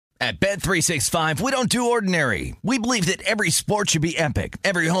At Bet365, we don't do ordinary. We believe that every sport should be epic.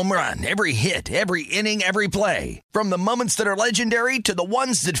 Every home run, every hit, every inning, every play. From the moments that are legendary to the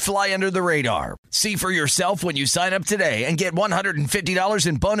ones that fly under the radar. See for yourself when you sign up today and get $150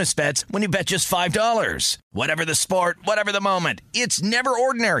 in bonus bets when you bet just $5. Whatever the sport, whatever the moment, it's never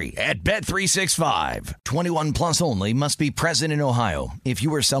ordinary at Bet365. 21 plus only. Must be present in Ohio. If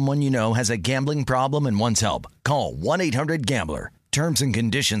you or someone you know has a gambling problem and wants help, call 1-800-GAMBLER. Terms and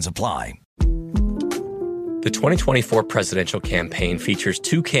conditions apply. The 2024 presidential campaign features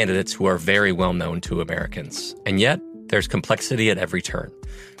two candidates who are very well known to Americans. And yet, there's complexity at every turn.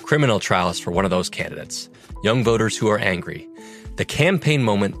 Criminal trials for one of those candidates. Young voters who are angry. The Campaign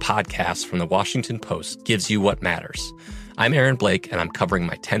Moment podcast from the Washington Post gives you what matters. I'm Aaron Blake, and I'm covering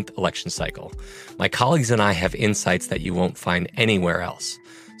my 10th election cycle. My colleagues and I have insights that you won't find anywhere else.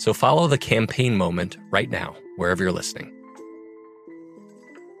 So follow The Campaign Moment right now, wherever you're listening.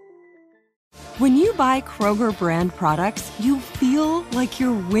 When you buy Kroger brand products, you feel like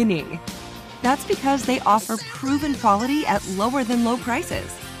you're winning. That's because they offer proven quality at lower than low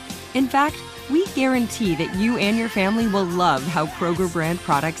prices. In fact, we guarantee that you and your family will love how Kroger brand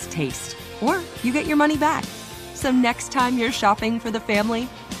products taste, or you get your money back. So next time you're shopping for the family,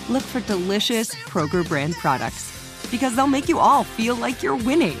 look for delicious Kroger brand products, because they'll make you all feel like you're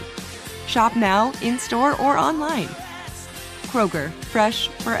winning. Shop now, in-store, or online. Kroger, fresh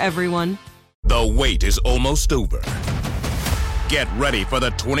for everyone. The wait is almost over. Get ready for the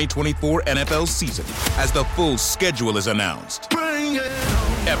 2024 NFL season as the full schedule is announced.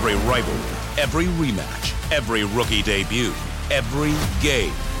 Every rivalry, every rematch, every rookie debut, every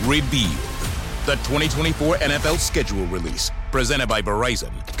game revealed. The 2024 NFL schedule release, presented by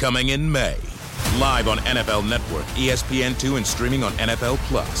Verizon, coming in May. Live on NFL Network, ESPN2, and streaming on NFL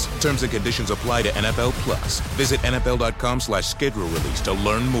Plus. Terms and conditions apply to NFL Plus. Visit NFL.com/schedule release to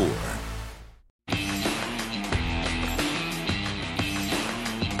learn more.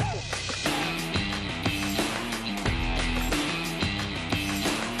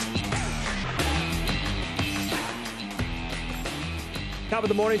 Top of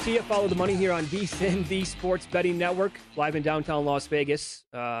the morning to you. Follow the money here on VSiN, the Sports Betting Network, live in downtown Las Vegas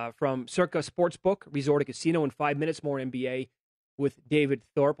from Circa Sportsbook, Resort and Casino. In 5 minutes, more NBA with David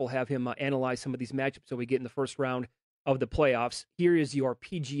Thorpe. We'll have him analyze some of these matchups that we get in the first round of the playoffs. Here is your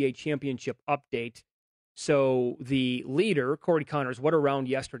PGA Championship update. So the leader, Corey Connors, what a round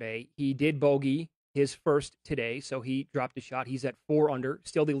yesterday. He did bogey his first today, so he dropped a shot. He's at 4 under,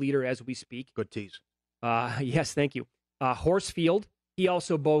 still the leader as we speak. Good tease. Yes, thank you. Horsfield. He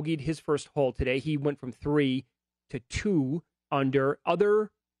also bogeyed his first hole today. He went from 3 to 2 under.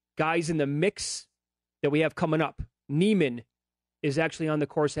 Other guys in the mix that we have coming up. Neiman is actually on the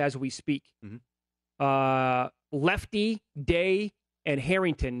course as we speak. Mm-hmm. Lefty, Day, and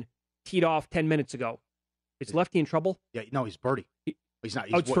Harrington teed off 10 minutes ago. Is Lefty in trouble? Yeah, no, he's birdie. He's not.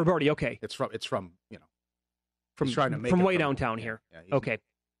 He's it's for birdie. Okay. It's from from trying to make from it way downtown here. Yeah, okay.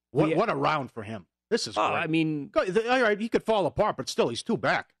 What a round for him. This is great. I mean, all right, he could fall apart, but still, he's 2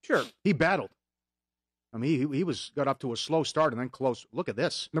 back. Sure. He battled. I mean, he got up to a slow start and then close. Look at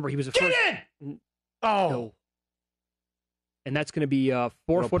this. Remember, he was a Get first. in! Oh. No. And that's going to be a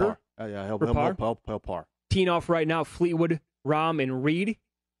 4-footer. Yeah, he'll par. Teeing off right now, Fleetwood, Rahm, and Reed.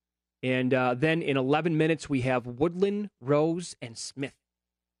 And then in 11 minutes, we have Woodland, Rose, and Smith.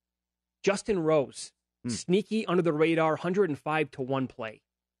 Justin Rose, sneaky, under the radar, 105-1 play.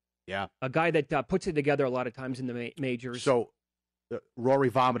 Yeah. A guy that puts it together a lot of times in the majors. So, Rory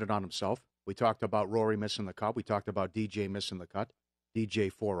vomited on himself. We talked about Rory missing the cut. We talked about DJ missing the cut. DJ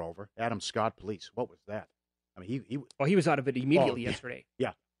 4 over. Adam Scott, please. What was that? I mean, he was out of it immediately yesterday. Yeah.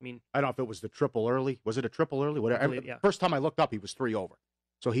 I mean, I don't know if it was the triple early. Was it a triple early? Whatever. Yeah. First time I looked up, he was 3 over.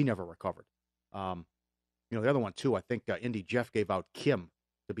 So he never recovered. The other one, too, I think Indy Jeff gave out Kim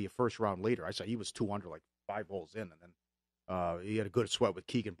to be a first-round leader. I saw he was 2 under, like 5 holes in, and then he had a good sweat with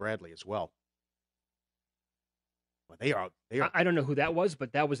Keegan Bradley as well. But they are. I don't know who that was,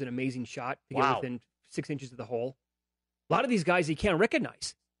 but that was an amazing shot to get within 6 inches of the hole. A lot of these guys you can't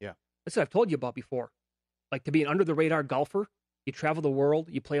recognize. Yeah. That's what I've told you about before. Like, to be an under-the-radar golfer, you travel the world,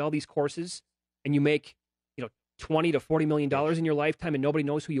 you play all these courses, and you make, $20 to $40 million in your lifetime, and nobody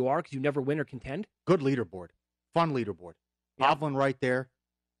knows who you are because you never win or contend. Good leaderboard. Fun leaderboard. Yeah. Hovland right there.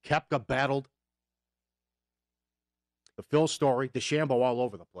 Koepka battled. The Phil story. DeChambeau all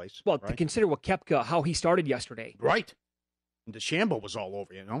over the place. Well, right? to consider what Koepka, how he started yesterday. Right. And DeChambeau was all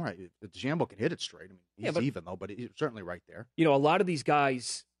over. Right. DeChambeau can hit it straight. I mean, he's even, though, but he's certainly right there. A lot of these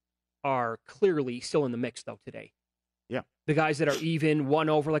guys are clearly still in the mix, though, today. Yeah. The guys that are even, 1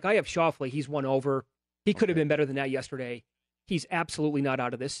 over. Like, I have Schauffele. He's 1 over. He could have been better than that yesterday. he's absolutely not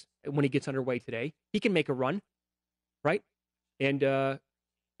out of this when he gets underway today. He can make a run, right? And,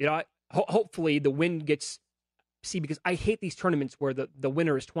 hopefully the win gets... See, because I hate these tournaments where the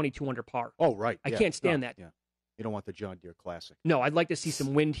winner is 22 under par. Oh, right. I can't stand that. Yeah. You don't want the John Deere Classic. No, I'd like to see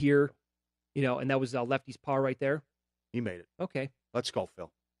some wind here, and that was Lefty's par right there. He made it. Okay. Let's go, Phil.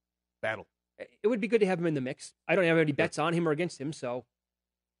 Battle. It would be good to have him in the mix. I don't have any bets on him or against him, so.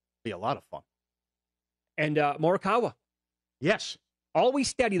 Be a lot of fun. And Morikawa. Yes. Always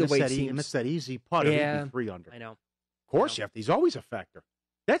steady the way it seems. He missed that easy putt. Yeah. 3 under. I know. Of course, he's always a factor.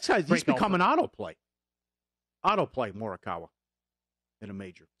 That's how he's become an autoplay. Autoplay Morikawa in a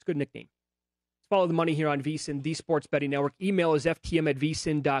major. It's a good nickname. Let's follow the money here on VSiN, the Sports Betting Network. Email is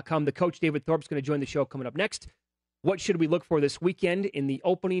ftm@vsin.com. The coach, David Thorpe's going to join the show coming up next. What should we look for this weekend in the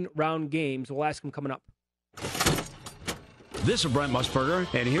opening round games? We'll ask him coming up. This is Brent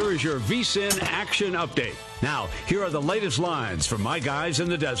Musburger, and here is your VSiN action update. Now, here are the latest lines from my guys in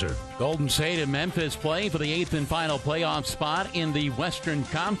the desert. Golden State and Memphis play for the 8th and final playoff spot in the Western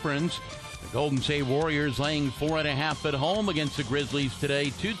Conference. The Golden State Warriors laying 4.5 at home against the Grizzlies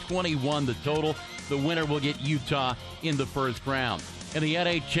today. 221 the total. The winner will get Utah in the first round. In the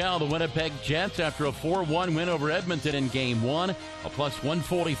NHL, the Winnipeg Jets, after a 4-1 win over Edmonton in Game 1, a plus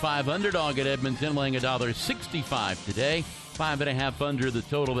 145 underdog at Edmonton, laying $1.65 today. 5.5 under the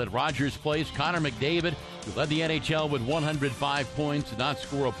total at Rogers Place. Connor McDavid, who led the NHL with 105 points, did not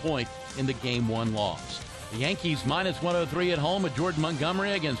score a point in the Game 1 loss. The Yankees minus 103 at home at Jordan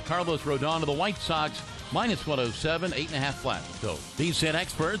Montgomery against Carlos Rodon of the White Sox. Minus 107, 8.5 flat total. VSiN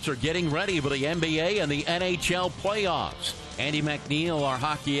experts are getting ready for the NBA and the NHL playoffs. Andy McNeil, our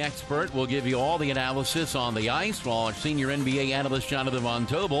hockey expert, will give you all the analysis on the ice, while our senior NBA analyst Jonathan Von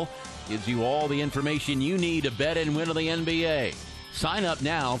Tobel gives you all the information you need to bet and win in the NBA. Sign up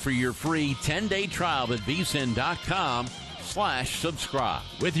now for your free 10-day trial at vsin.com/subscribe.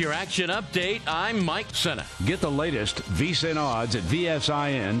 With your action update, I'm Mike Senna. Get the latest VSiN odds at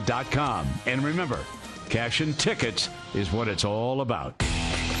vsin.com. And remember, cash and tickets is what it's all about.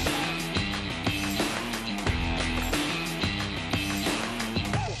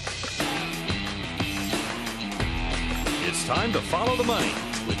 It's time to follow the money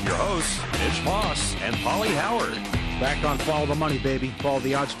with your hosts, Mitch Moss and Paulie Howard. Back on Follow the Money, baby. Follow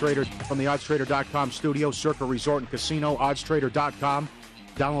the Odds Trader from the OddsTrader.com studio, Circa Resort and Casino, OddsTrader.com.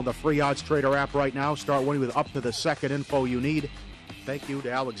 Download the free Odds Trader app right now. Start winning with up to the second info you need. Thank you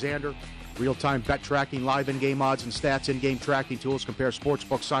to Alexander. Real-time bet tracking, live in-game odds and stats, in-game tracking tools. Compare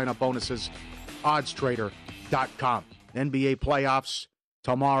sportsbook sign-up bonuses. OddsTrader.com. NBA playoffs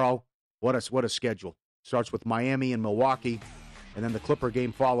tomorrow. What a schedule. Starts with Miami and Milwaukee, and then the Clipper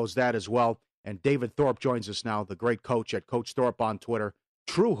game follows that as well. And David Thorpe joins us now, the great coach at Coach Thorpe on Twitter.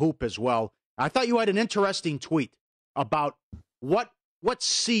 True Hoop as well. I thought you had an interesting tweet about what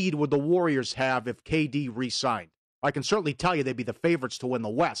seed would the Warriors have if KD re-signed. I can certainly tell you they'd be the favorites to win the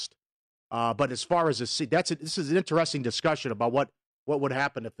West. But as far as a seed, this is an interesting discussion about what would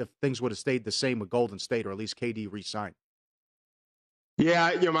happen if things would have stayed the same with Golden State, or at least KD re-signed.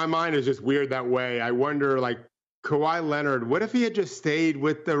 Yeah, my mind is just weird that way. I wonder, Kawhi Leonard, what if he had just stayed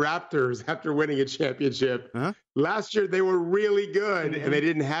with the Raptors after winning a championship? Huh? Last year, they were really good, and they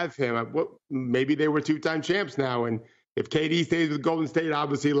didn't have him. Maybe they were two-time champs now, and if KD stays with Golden State,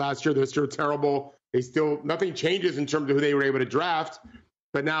 obviously last year they're still terrible. Nothing changes in terms of who they were able to draft.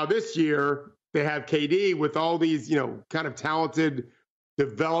 But now this year, they have KD with all these, kind of talented,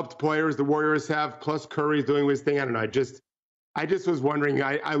 developed players the Warriors have, plus Curry's doing his thing. I don't know. I just was wondering,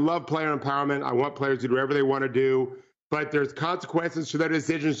 I love player empowerment. I want players to do whatever they want to do, but there's consequences to their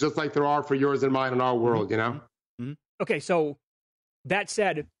decisions, just like there are for yours and mine in our world, Mm-hmm. Okay, so that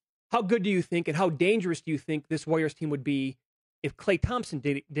said, how good do you think and how dangerous do you think this Warriors team would be if Klay Thompson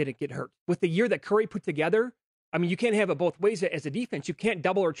didn't get hurt? With the year that Curry put together, I mean, you can't have it both ways as a defense. You can't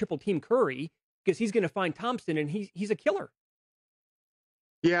double or triple team Curry because he's going to find Thompson, and he's a killer.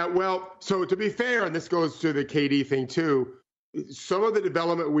 Yeah, well, so to be fair, and this goes to the KD thing too, some of the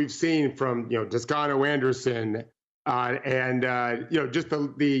development we've seen from, Toscano Anderson just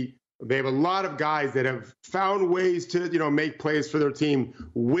they have a lot of guys that have found ways to, make plays for their team.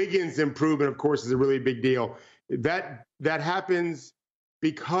 Wiggins' improvement, of course, is a really big deal. That happens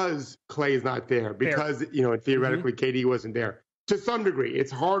because Klay is not there, because, theoretically KD wasn't there. To some degree,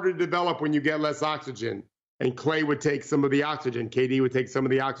 it's harder to develop when you get less oxygen, and Klay would take some of the oxygen. KD would take some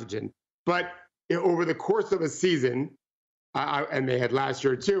of the oxygen. But over the course of a season, and they had last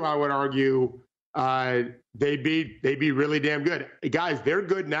year too, I would argue they'd be really damn good. Guys, they're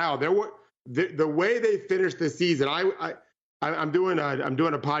good now. The way they finished the season. I'm doing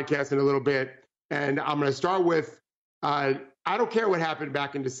a podcast in a little bit, and I'm going to start with I don't care what happened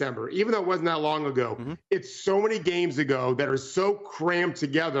back in December, even though it wasn't that long ago. It's so many games ago that are so crammed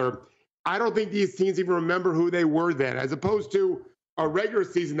together. I don't think these teams even remember who they were then, as opposed to a regular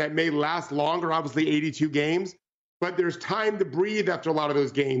season that may last longer, obviously 82 games, but there's time to breathe after a lot of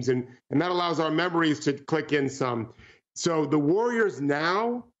those games, and that allows our memories to click in some. So the Warriors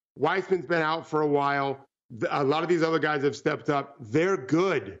now, Weissman's been out for a while. A lot of these other guys have stepped up. They're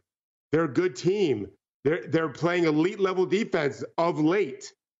good. They're a good team. They're playing elite level defense of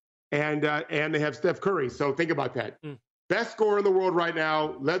late, and they have Steph Curry. So think about that. Best scorer in the world right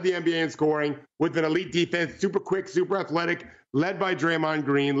now, led the NBA in scoring with an elite defense, super quick, super athletic, led by Draymond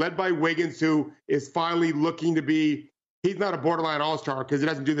Green, led by Wiggins, who is finally looking to be. He's not a borderline all-star because he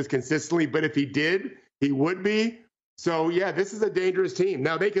doesn't do this consistently, but if he did, he would be. So yeah, this is a dangerous team.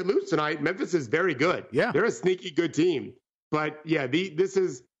 Now they could lose tonight. Memphis is very good. Yeah, they're a sneaky good team. But yeah, this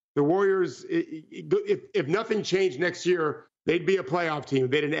is. The Warriors, if nothing changed next year, they'd be a playoff team.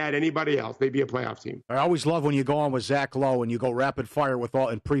 They didn't add anybody else. They'd be a playoff team. I always love when you go on with Zach Lowe and you go rapid fire with all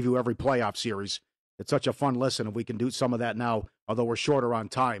and preview every playoff series. It's such a fun listen, and we can do some of that now, although we're shorter on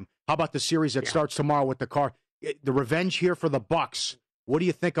time. How about the series that starts tomorrow with the revenge here for the Bucks? What do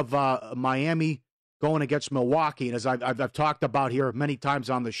you think of Miami going against Milwaukee? And as I've talked about here many times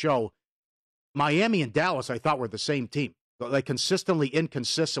on the show, Miami and Dallas I thought were the same team. Like consistently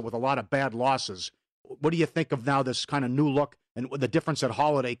inconsistent with a lot of bad losses. What do you think of now this kind of new look and the difference that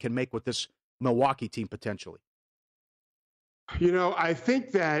Holiday can make with this Milwaukee team potentially? I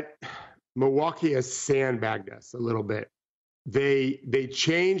think that Milwaukee has sandbagged us a little bit. They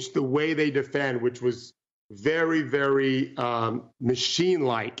changed the way they defend, which was very, very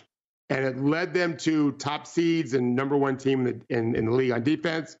machine-like, and it led them to top seeds and number one team in the league on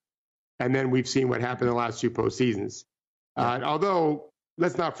defense. And then we've seen what happened in the last two postseasons. Although,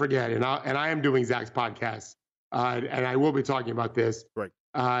 let's not forget, and I am doing Zach's podcast, and I will be talking about this. Right.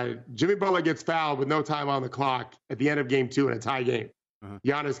 Jimmy Butler gets fouled with no time on the clock at the end of game 2 in a tie game.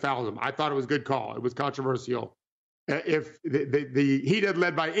 Giannis fouled him. I thought it was a good call. It was controversial. If the Heat had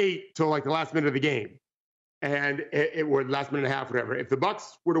led by 8 till like the last minute of the game, and it were the last minute and a half, whatever. If the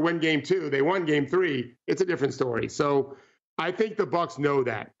Bucks were to win game 2, they won game 3. It's a different story. So I think the Bucks know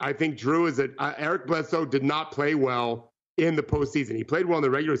that. I think Drew Eric Bledsoe did not play well in the postseason. He played well in the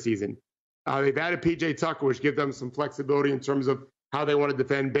regular season. They've added P.J. Tucker, which gives them some flexibility in terms of how they want to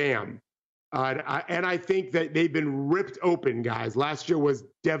defend Bam. And I think that they've been ripped open, guys. Last year was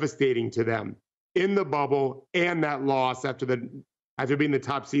devastating to them in the bubble and that loss after being the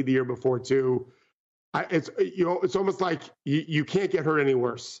top seed the year before too. It's almost like you can't get hurt any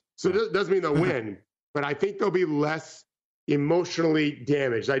worse. So it doesn't mean they'll win, but I think they'll be less emotionally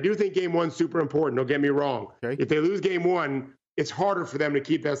damaged. I do think game 1's super important. Don't get me wrong. Okay. If they lose game 1, it's harder for them to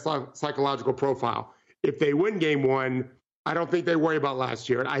keep that psychological profile. If they win game 1, I don't think they worry about last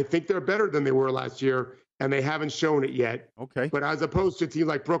year. I think they're better than they were last year, and they haven't shown it yet. Okay. But as opposed to teams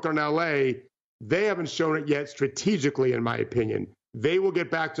like Brooklyn and LA, they haven't shown it yet strategically, in my opinion. They will get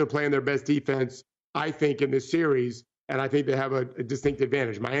back to playing their best defense, I think, in this series. And I think they have a distinct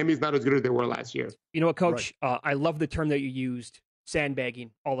advantage. Miami's not as good as they were last year. You know what, Coach? Right. I love the term that you used,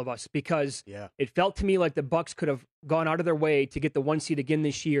 sandbagging, all of us, because it felt to me like the Bucks could have gone out of their way to get the 1 seed again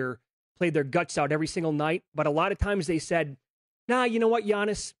this year, played their guts out every single night. But a lot of times they said, nah, you know what,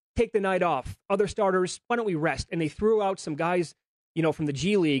 Giannis, take the night off. Other starters, why don't we rest? And they threw out some guys, from the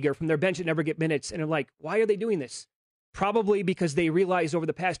G League or from their bench that never get minutes. And they're like, why are they doing this? Probably because they realized over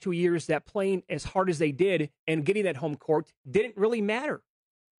the past 2 years that playing as hard as they did and getting that home court didn't really matter.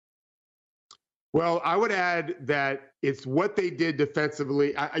 Well, I would add that it's what they did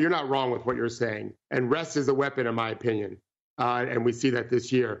defensively. You're not wrong with what you're saying. And rest is a weapon, in my opinion. And we see that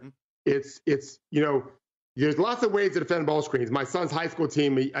this year. It's there's lots of ways to defend ball screens. My son's high school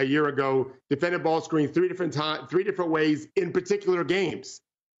team a year ago defended ball screens 3 different ways in particular games.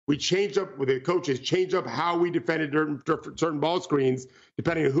 We changed up with the coaches, changed up how we defended certain ball screens,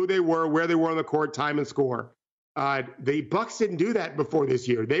 depending on who they were, where they were on the court, time and score. The Bucks didn't do that before this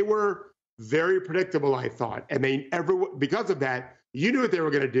year. They were very predictable, I thought. And because of that, you knew what they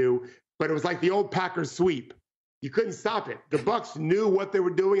were going to do, but it was like the old Packers sweep. You couldn't stop it. The Bucks knew what they were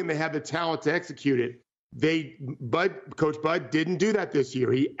doing, and they had the talent to execute it. Coach Bud didn't do that this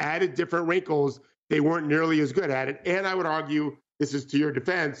year. He added different wrinkles. They weren't nearly as good at it. And I would argue, this is to your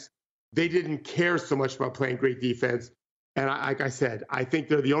defense, they didn't care so much about playing great defense. And like I said, I think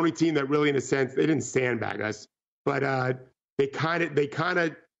they're the only team that really, in a sense, they didn't sandbag us, but they kind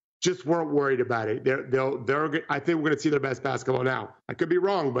of just weren't worried about it. I think we're going to see their best basketball now. I could be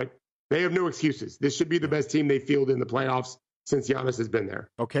wrong, but they have no excuses. This should be the best team they fielded in the playoffs since Giannis has been there.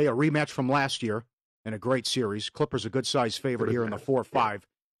 Okay, a rematch from last year. in a great series. Clippers a good-sized favorite here in the 4-5.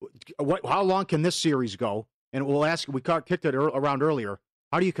 How long can this series go? And we'll ask, we kicked it around earlier,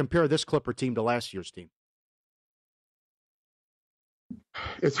 how do you compare this Clipper team to last year's team?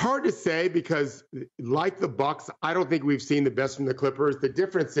 It's hard to say because, like the Bucks, I don't think we've seen the best from the Clippers. The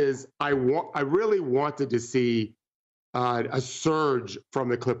difference is I really wanted to see a surge from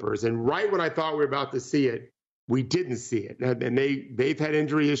the Clippers, and right when I thought we were about to see it, we didn't see it. And they've had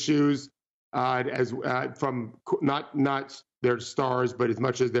injury issues from not their stars, but as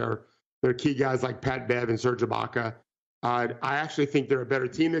much as their key guys like Pat Bev and Serge Ibaka. I actually think they're a better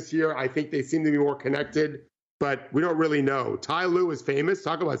team this year. I think they seem to be more connected, but we don't really know. Ty Lue is famous.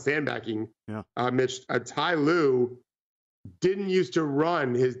 Talk about sandbagging, Mitch. Ty Lue didn't used to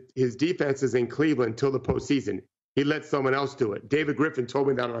run his defenses in Cleveland until the postseason. He let someone else do it. David Griffin told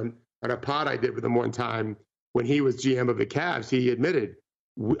me that on a pod I did with him one time when he was GM of the Cavs. He admitted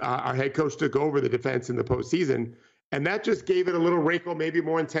our head coach took over the defense in the postseason, and that just gave it a little wrinkle, maybe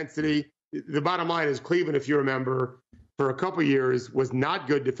more intensity. The bottom line is Cleveland, if you remember, for a couple years was not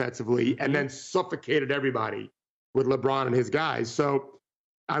good defensively and then suffocated everybody with LeBron and his guys. So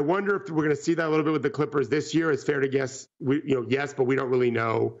I wonder if we're going to see that a little bit with the Clippers this year. It's fair to guess, yes, but we don't really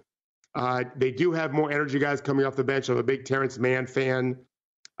know. They do have more energy guys coming off the bench. I'm a big Terrence Mann fan.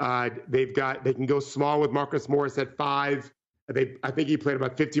 They can go small with Marcus Morris at 5. I think he played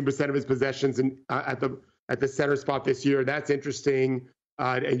about 15% of his possessions at the center spot this year. That's interesting.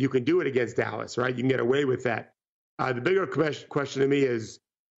 And you can do it against Dallas, right? You can get away with that. The bigger question to me is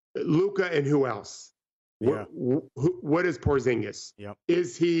Luka and who else? Yeah. What is Porzingis? Yep.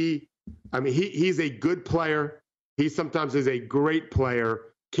 Is he? I mean, he's a good player. He sometimes is a great player.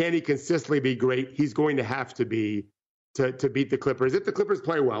 Can he consistently be great? He's going to have to be to beat the Clippers. If the Clippers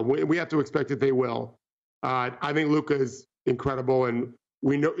play well, we have to expect that they will. I think Luka is incredible, and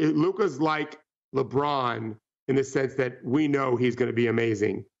we know Luka's like LeBron in the sense that we know he's going to be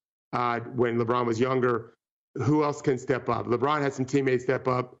amazing. When LeBron was younger, who else can step up? LeBron had some teammates step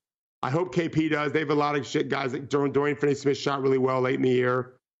up. I hope KP does. They have a lot of shit guys. Dorian Finney-Smith shot really well late in the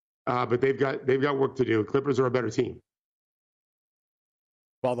year, but they've got work to do. Clippers are a better team.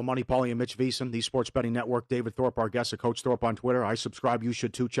 Follow the Money, Paulie and Mitch Veason, the Sports Betting Network. David Thorpe, our guest, Coach Thorpe on Twitter. I subscribe. You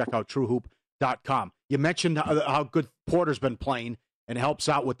should too. Check out TrueHoop.com. You mentioned how good Porter's been playing and helps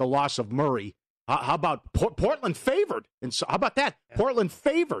out with the loss of Murray. How about Portland favored? And so, how about that? Yeah. Portland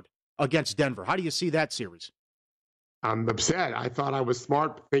favored against Denver. How do you see that series? I'm upset. I thought I was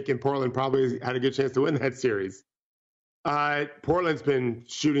smart thinking Portland probably had a good chance to win that series. Portland's been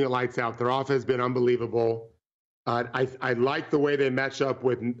shooting at lights out. Their offense has been unbelievable. I like the way they match up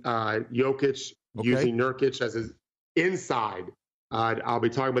with Jokic, using Nurkic as his inside. I'll be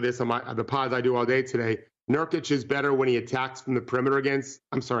talking about this on the pods I do all day today. Nurkic is better when he attacks from the perimeter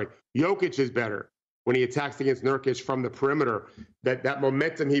Jokic is better when he attacks against Nurkic from the perimeter. That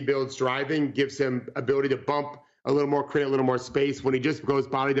momentum he builds driving gives him ability to bump a little more, create a little more space. When he just goes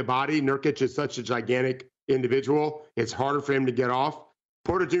body to body, Nurkic is such a gigantic individual. It's harder for him to get off.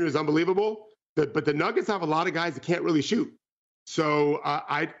 Porter Jr. is unbelievable, but the Nuggets have a lot of guys that can't really shoot. So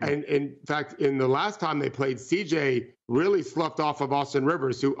and in fact, in the last time they played, CJ really sloughed off of Austin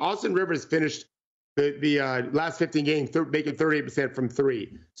Rivers, who Austin Rivers finished the last 15 games making 38% from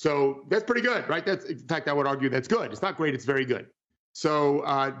 3. So that's pretty good, right? In fact, I would argue that's good. It's not great. It's very good. So,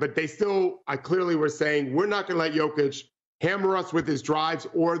 but they still, clearly were saying, we're not going to let Jokic hammer us with his drives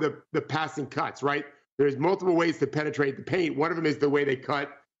or the passing cuts, right? There's multiple ways to penetrate the paint. One of them is the way they cut.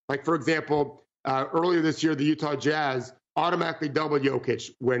 Like, for example, earlier this year, the Utah Jazz automatically doubled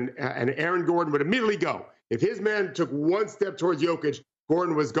Jokic and Aaron Gordon would immediately go. If his man took one step towards Jokic,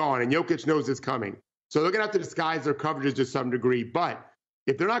 Gordon was gone, and Jokic knows it's coming. So they're going to have to disguise their coverages to some degree. But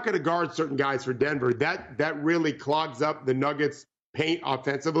if they're not going to guard certain guys for Denver, that really clogs up the Nuggets' paint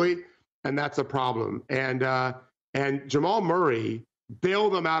offensively, and that's a problem. And Jamal Murray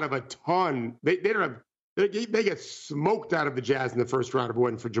bailed them out of a ton. They get smoked out of the Jazz in the first round if it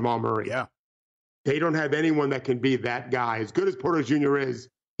wasn't for Jamal Murray. Yeah. They don't have anyone that can be that guy. As good as Porter Jr. is,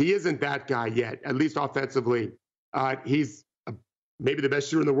 he isn't that guy yet, at least offensively. He's maybe the best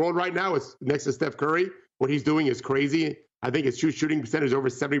shooter in the world right now. It's next to Steph Curry. What he's doing is crazy. I think his shooting percentage is over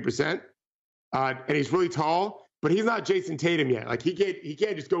 70%. And he's really tall, but he's not Jason Tatum yet. Like he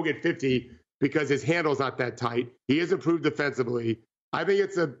can't just go get 50 because his handle's not that tight. He has improved defensively. I think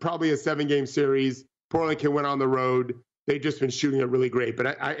it's probably a 7-game series. Portland can win on the road. They've just been shooting it really great,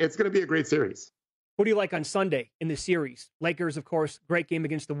 but it's going to be a great series. Who do you like on Sunday in the series? Lakers, of course, great game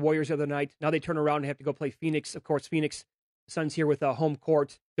against the Warriors the other night. Now they turn around and have to go play Phoenix. Of course, Phoenix Suns here with a home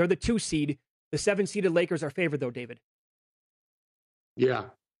court. They're the 2 seed. The 7-seeded Lakers are favored, though, David. Yeah.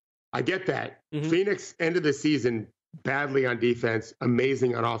 I get that. Mm-hmm. Phoenix ended the season badly on defense,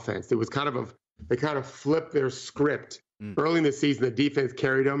 amazing on offense. It was they kind of flipped their script. Early in the season, the defense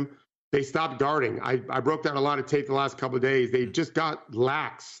carried them. They stopped guarding. I broke down a lot of tape the last couple of days. They just got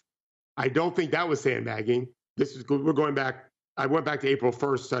lax. I don't think that was sandbagging. We're going back. I went back to April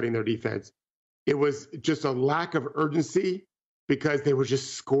 1st studying their defense. It was just a lack of urgency because they were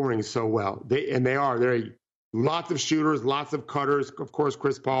just scoring so well. They're lots of shooters, lots of cutters. Of course,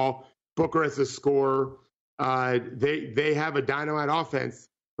 Chris Paul, Booker as a scorer. They have a dynamite offense,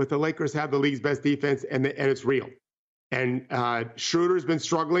 but the Lakers have the league's best defense, and it's real. And Schroeder's been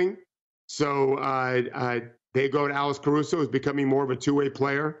struggling, so they go to Alex Caruso, who's becoming more of a two-way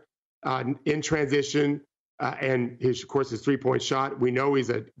player in transition, and of course his three-point shot. We know he's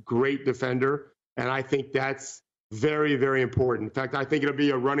a great defender, and I think that's very, very important. In fact, I think it'll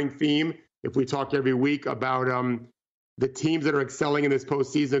be a running theme if we talk every week about the teams that are excelling in this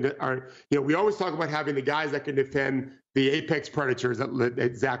postseason. We always talk about having the guys that can defend the apex predators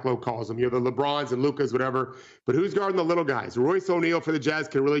that Zach Lowe calls them, the LeBrons and Lucas, whatever. But who's guarding the little guys? Royce O'Neal for the Jazz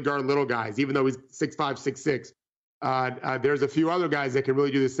can really guard little guys, even though he's 6'5", 6'6". There's a few other guys that can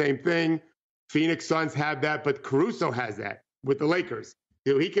really do the same thing. Phoenix Suns have that, but Caruso has that with the Lakers.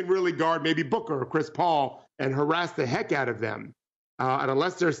 He can really guard maybe Booker or Chris Paul and harass the heck out of them. And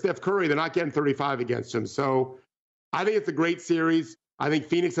unless they're Steph Curry, they're not getting 35 against him. So I think it's a great series. I think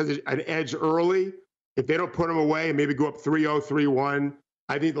Phoenix has an edge early. If they don't put them away and maybe go up 3-0, 3-1,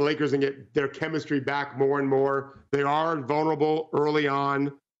 I think the Lakers can get their chemistry back more and more. They are vulnerable early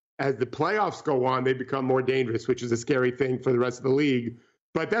on. As the playoffs go on, they become more dangerous, which is a scary thing for the rest of the league.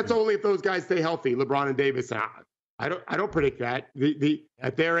 But that's only if those guys stay healthy, LeBron and Davis. I don't predict that.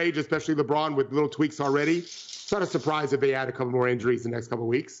 At their age, especially LeBron with little tweaks already, it's not a surprise if they add a couple more injuries the next couple of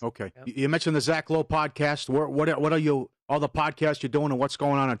weeks. Okay. Yep. You mentioned the Zach Lowe podcast. What are all the podcasts you're doing and what's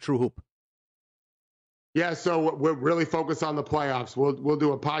going on True Hoop? Yeah, so we're really focused on the playoffs. We'll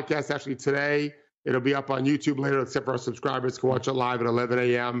do a podcast actually today. It'll be up on YouTube later, except for our subscribers can watch it live at 11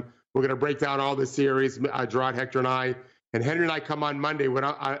 a.m. We're going to break down all the series, Gerard, Hector, and I. And Henry and I come on Monday.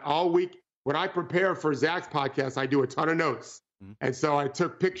 All week, when I prepare for Zach's podcast, I do a ton of notes. Mm-hmm. And so I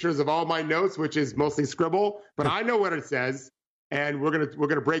took pictures of all my notes, which is mostly scribble, but I know what it says. And we're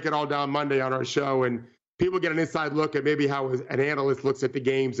gonna break it all down Monday on our show, and people get an inside look at maybe how an analyst looks at the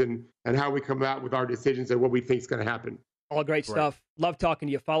games and how we come out with our decisions and what we think is going to happen. All great stuff. Love talking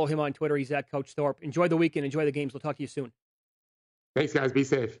to you. Follow him on Twitter. He's at Coach Thorpe. Enjoy the weekend. Enjoy the games. We'll talk to you soon. Thanks, guys. Be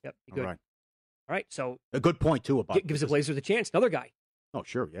safe. Yep. Be good. All right. So a good point too about gives the Blazers a chance. Another guy. Oh,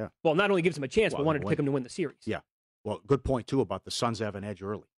 sure, yeah. Well, not only gives him a chance, but wanted to pick him to win the series. Yeah. Well, good point too about the Suns have an edge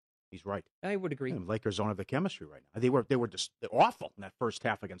early. He's right. I would agree. The Lakers don't have the chemistry right now. They were just awful in that first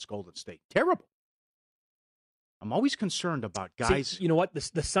half against Golden State. Terrible. I'm always concerned about guys. See, you know what?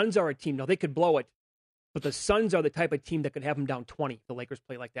 The Suns are a team. Now, they could blow it, but the Suns are the type of team that could have them down 20 if the Lakers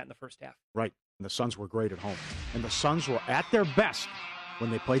play like that in the first half. Right. And the Suns were great at home. And the Suns were at their best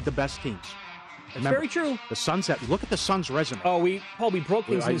when they played the best teams. That's very true. The Suns look at the Suns' resume. Oh, we broke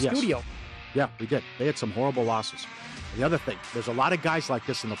things in the studio. Yeah, we did. They had some horrible losses. The other thing, there's a lot of guys like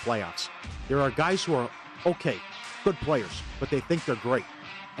this in the playoffs. There are guys who are, okay, good players, but they think they're great.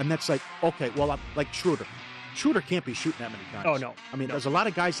 And that's like, okay, well, like Schroeder. Schroeder can't be shooting that many times. Oh, no. I mean, there's a lot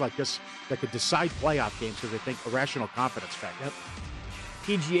of guys like this that could decide playoff games because they think irrational confidence factor. Yep.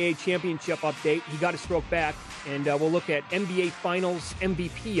 PGA Championship update. He got a stroke back, and we'll look at NBA Finals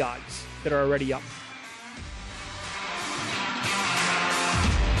MVP odds that are already up.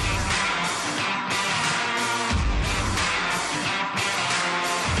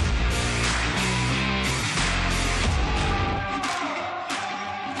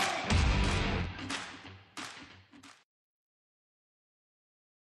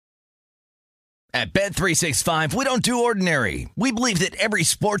 At Bet365, we don't do ordinary. We believe that every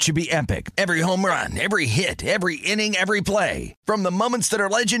sport should be epic. Every home run, every hit, every inning, every play. From the moments that are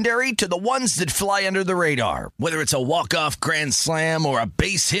legendary to the ones that fly under the radar. Whether it's a walk-off grand slam or a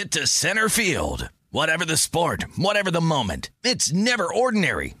base hit to center field. Whatever the sport, whatever the moment. It's never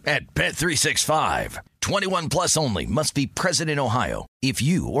ordinary at Bet365. 21 plus only. Must be present in Ohio. If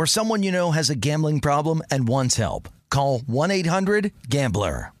you or someone you know has a gambling problem and wants help, call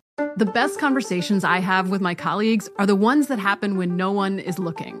 1-800-GAMBLER. The best conversations I have with my colleagues are the ones that happen when no one is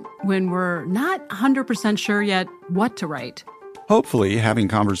looking, when we're not 100% sure yet what to write. Hopefully, having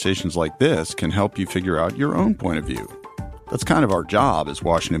conversations like this can help you figure out your own point of view. That's kind of our job as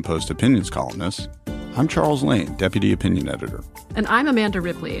Washington Post opinions columnists. I'm Charles Lane, Deputy Opinion Editor. And I'm Amanda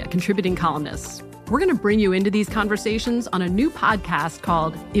Ripley, a contributing columnist. We're going to bring you into these conversations on a new podcast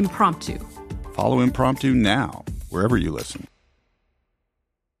called Impromptu. Follow Impromptu now, wherever you listen.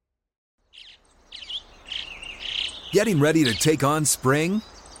 Getting ready to take on spring?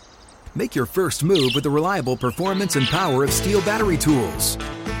 Make your first move with the reliable performance and power of Steel battery tools.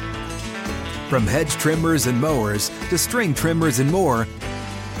 From hedge trimmers and mowers to string trimmers and more,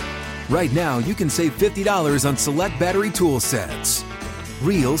 right now you can save $50 on select battery tool sets.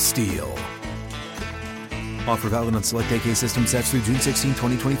 Real Steel. Offer valid on select AK system sets through June 16,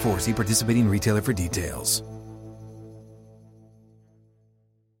 2024. See participating retailer for details.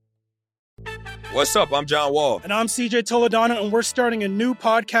 What's up? I'm John Wall. And I'm CJ Toledano, and we're starting a new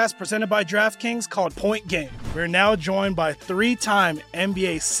podcast presented by DraftKings called Point Game. We're now joined by three-time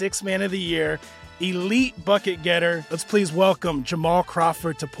NBA Sixth Man of the Year, elite bucket getter. Let's please welcome Jamal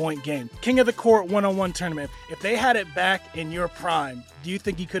Crawford to Point Game. King of the Court one-on-one tournament. If they had it back in your prime, do you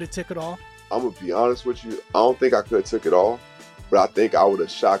think you could have took it all? I'm going to be honest with you. I don't think I could have took it all, but I think I would have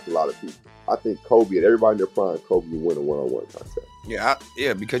shocked a lot of people. I think Kobe and everybody in their prime, Kobe would win a one-on-one contest.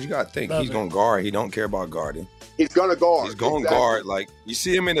 Yeah, because you got to think, he's going to guard. He don't care about guarding. He's going to guard. He's going to guard. Like, you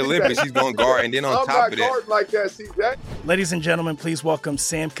see him in the Olympics, he's going to guard. And then on top of that. I'm not guarding like that, CJ. Ladies and gentlemen, please welcome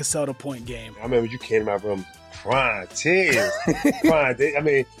Sam Cassell to Point Game. I remember you came out from crying, tears. Crying. I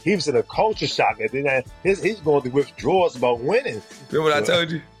mean, he was in a culture shock. And then he's going through withdrawals about winning. Remember what I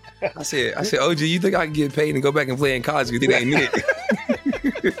told you? I said, OG, you think I can get paid and go back and play in college because it ain't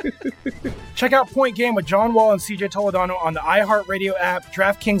it? Check out Point Game with John Wall and CJ Toledano on the iHeartRadio app,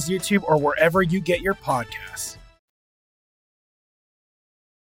 DraftKings YouTube, or wherever you get your podcasts.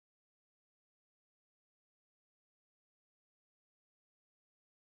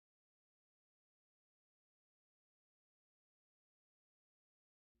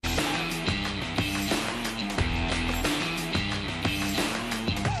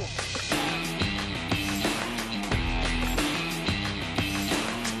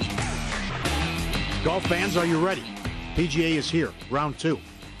 Golf fans, are you ready? PGA is here, round 2.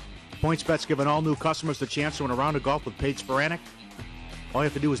 PointsBet's giving all new customers the chance to win a round of golf with Paige Sporanic. All you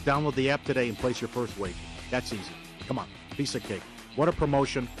have to do is download the app today and place your first wager. That's easy. Come on, piece of cake. What a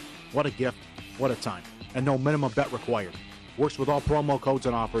promotion, what a gift, what a time. And no minimum bet required. Works with all promo codes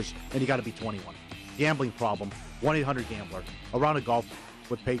and offers, and you got to be 21. Gambling problem, 1-800-GAMBLER. A round of golf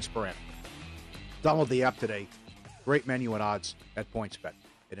with Paige Sporanic. Download the app today. Great menu and odds at PointsBet,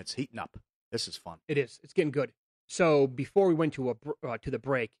 and it's heating up. This is fun. It is. It's getting good. So before we went to the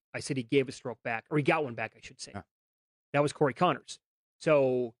break, I said he gave a stroke back, or he got one back, I should say. Yeah. That was Corey Connors.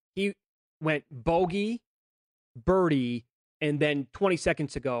 So he went bogey, birdie, and then 20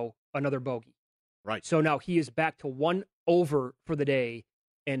 seconds ago, another bogey. Right. So now he is back to 1 over for the day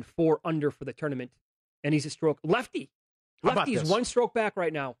and 4 under for the tournament. And he's a stroke. Lefty. Lefty's 1 stroke back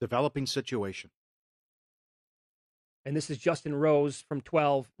right now. Developing situation. And this is Justin Rose from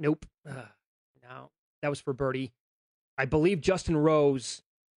 12. Nope. No, that was for birdie. I believe Justin Rose,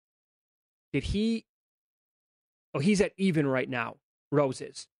 he's at even right now. Rose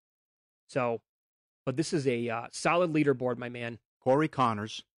is. So, but this is a solid leaderboard, my man. Corey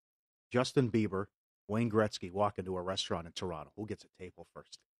Connors, Justin Bieber, Wayne Gretzky walk into a restaurant in Toronto. Who gets a table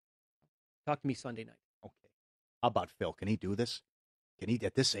first? Talk to me Sunday night. Okay. How about Phil? Can he do this? Can he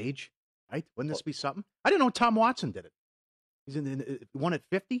at this age? Right? Wouldn't this be something? I didn't know Tom Watson did it. He's won at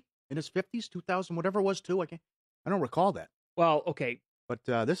 50, in his 50s, 2000, whatever it was, too. I don't recall that. Well, okay. But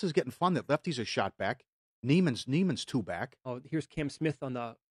this is getting fun that lefties are shot back. Neiman's 2 back. Oh, here's Cam Smith on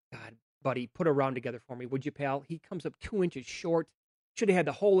the, God, buddy, put a round together for me, would you, pal? He comes up 2 inches short. Should have had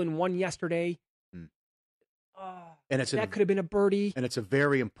the hole-in-one yesterday. And that could have been a birdie. And it's a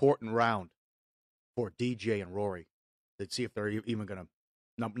very important round for DJ and Rory to see if they're even going to,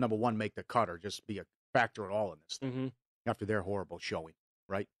 number one, make the cut or just be a factor at all in this thing. Mm-hmm. After their horrible showing,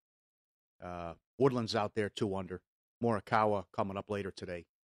 right? Woodland's out there 2 under. Morikawa coming up later today.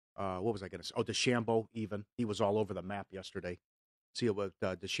 What was I going to say? Oh, DeChambeau even. He was all over the map yesterday. See what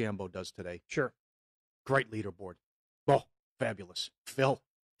DeChambeau does today. Sure. Great leaderboard. Oh, fabulous. Phil,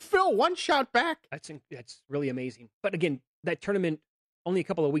 1 shot back. That's really amazing. But again, that tournament only a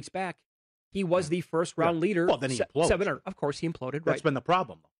couple of weeks back, he was the first round leader. Well, then he imploded. Of course, he imploded. That's been the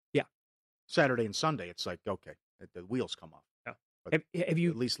problem. Yeah. Saturday and Sunday, it's like, okay, the wheels come off. Yeah. But have you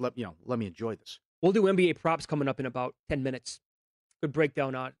at least let me enjoy this. We'll do NBA props coming up in about 10 minutes. Good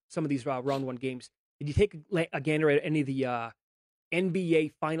breakdown on some of these round 1 games. Did you take a gander at any of the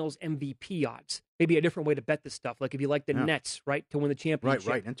NBA Finals MVP odds? Maybe a different way to bet this stuff. Like if you like the Nets, right, to win the championship.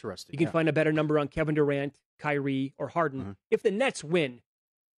 Right. Interesting. You can find a better number on Kevin Durant, Kyrie, or Harden. Mm-hmm. If the Nets win,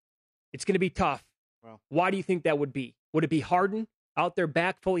 it's going to be tough. Well, why do you think that would be? Would it be Harden out there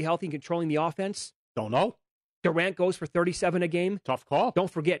back, fully healthy, and controlling the offense? Don't know. Durant goes for 37 a game. Tough call.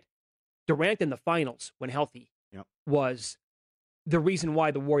 Don't forget, Durant in the finals, when healthy, was the reason why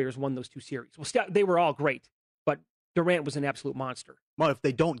the Warriors won those 2 series. Well, they were all great, but Durant was an absolute monster. Well, if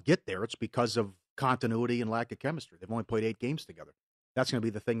they don't get there, it's because of continuity and lack of chemistry. They've only played 8 games together. That's going to be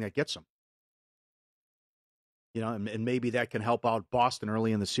the thing that gets them. And maybe that can help out Boston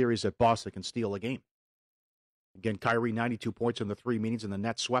early in the series, that Boston can steal a game. Again, Kyrie, 92 points in the 3 meetings, and the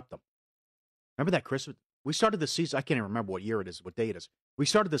Nets swept them. Remember that Christmas? We started the season, I can't even remember what year it is, what day it is. We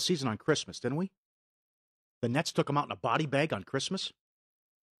started the season on Christmas, didn't we? The Nets took them out in a body bag on Christmas?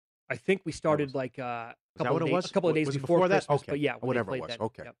 I think we started a couple of days was it before that? Christmas. Okay. But yeah, whatever it was. that.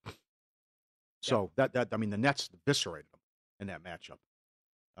 Okay. Yep. So the Nets eviscerated them in that matchup.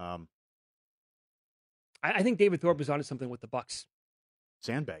 I think David Thorpe was onto something with the Bucks.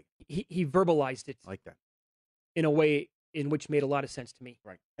 Sandbag. He verbalized it like that in a way in which made a lot of sense to me.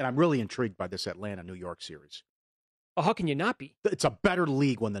 Right. And I'm really intrigued by this Atlanta-New York series. Oh, how can you not be? It's a better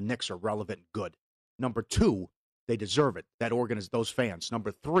league when the Knicks are relevant and good. Number 2, they deserve it. Those fans.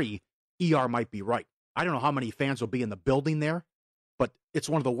 Number 3, ER might be right. I don't know how many fans will be in the building there, but it's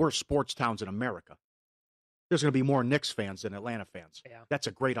one of the worst sports towns in America. There's going to be more Knicks fans than Atlanta fans. Yeah. That's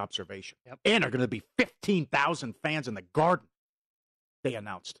a great observation. Yep. And there are going to be 15,000 fans in the Garden, they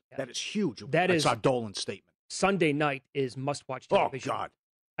announced. Yep. That is huge. That's a Dolan's statement. Sunday night is must-watch television. Oh, God.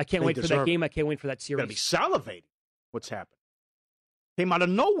 I can't wait for that game. I can't wait for that series. Going to be salivating what's happened. Came out of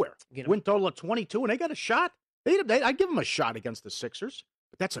nowhere. Win total of 22, and they got a shot. I'd give them a shot against the Sixers,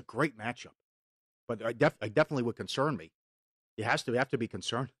 but that's a great matchup. But I definitely would concern me. You have to be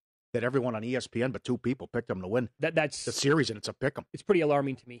concerned that everyone on ESPN but 2 people picked them to win that's the series, and it's a pick 'em. It's pretty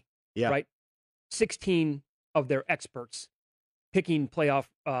alarming to me. Yeah. Right? 16 of their experts picking playoff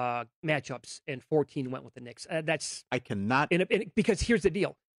matchups, and 14 went with the Knicks. I cannot. Because here's the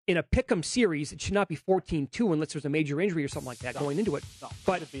deal. In a pick 'em series, it should not be 14-2 unless there's a major injury or something like that going into it. No,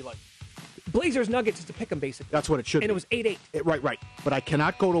 but it should be like Blazers Nuggets is a pick 'em basically. That's what it should be. And it was 8-8. Right. But I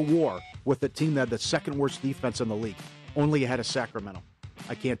cannot go to war with a team that had the second worst defense in the league, only ahead of Sacramento.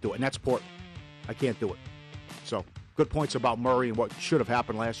 I can't do it. And that's Portland. I can't do it. So, good points about Murray and what should have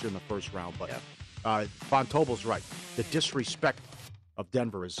happened last year in the first round. But Von Tobel's right. The disrespect of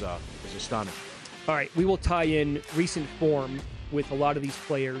Denver is astonishing. All right, we will tie in recent form with a lot of these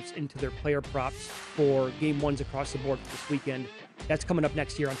players into their player props for game ones across the board for this weekend. That's coming up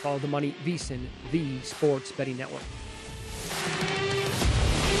next year on Follow the Money, VSiN, the Sports Betting Network.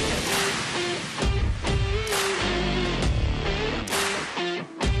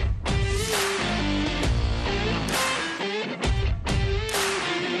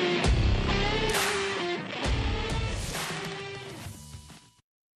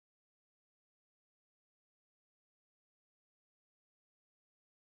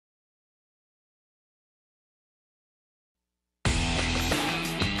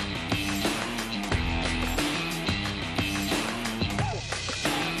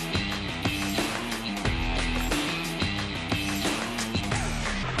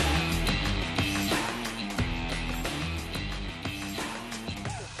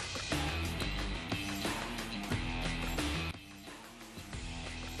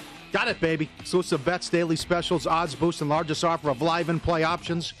 Got it, baby. Exclusive bets, daily specials, odds boost, and largest offer of live and play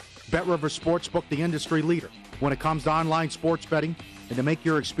options. BetRivers Sportsbook, the industry leader when it comes to online sports betting. And to make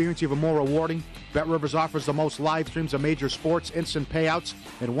your experience even more rewarding, BetRivers offers the most live streams of major sports, instant payouts,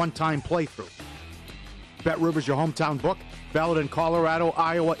 and one-time playthrough. BetRivers, your hometown book. Valid in Colorado,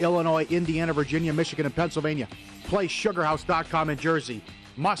 Iowa, Illinois, Indiana, Virginia, Michigan, and Pennsylvania. Play SugarHouse.com in Jersey.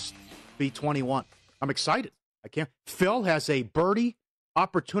 Must be 21. I'm excited. I can't. Phil has a birdie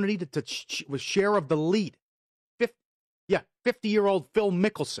opportunity to share of the lead. 50-year-old Phil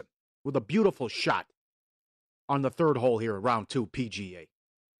Mickelson with a beautiful shot on the third hole here at round 2 PGA.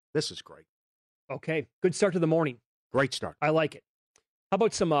 This is great. Okay, good start to the morning. Great start. I like it. How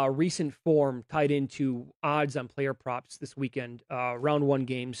about some recent form tied into odds on player props this weekend? Round 1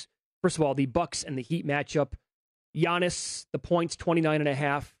 games. First of all, the Bucks and the Heat matchup. Giannis, the points,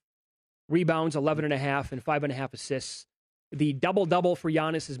 29.5. Rebounds, 11.5, and 5.5 assists. The double-double for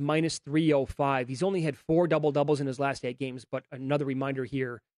Giannis is minus 305. He's only had 4 double-doubles in his last 8 games, but another reminder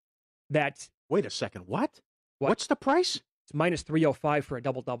here that... Wait a second, what? What's the price? It's minus 305 for a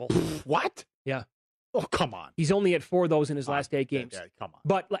double-double. What? Yeah. Oh, come on. He's only had 4 of those in his last 8 games. Yeah, come on.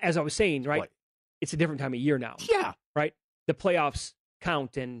 But as I was saying, right, it's a different time of year now. Yeah. Right? The playoffs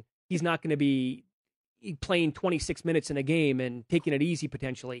count, and he's not going to be playing 26 minutes in a game and taking it easy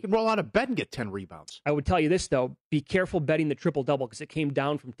potentially. You can roll out of bed and get 10 rebounds. I would tell you this, though. Be careful betting the triple-double because it came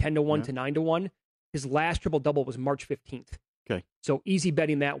down from 10-1 to 9-1. His last triple-double was March 15th. Okay. So easy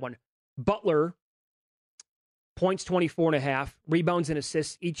betting that one. Butler, points 24.5. Rebounds and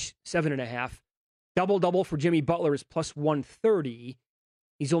assists, each 7.5. Double-double for Jimmy Butler is plus 130.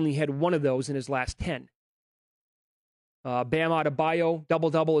 He's only had 1 of those in his last 10. Bam Adebayo,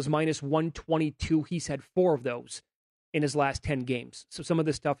 double-double is minus 122. He's had 4 of those in his last 10 games. So some of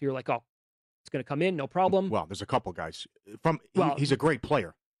this stuff you're like, oh, it's going to come in, no problem. Well, there's a couple guys. He's a great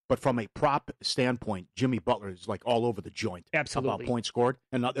player. But from a prop standpoint, Jimmy Butler is like all over the joint. Absolutely. About points scored.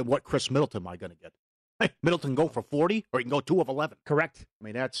 And what Chris Middleton am I going to get? Hey, Middleton go for 40 or he can go 2 of 11. Correct. I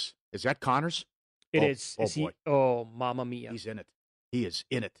mean, is that Connors? It is. Oh, is boy. Oh, mamma mia. He's in it. He is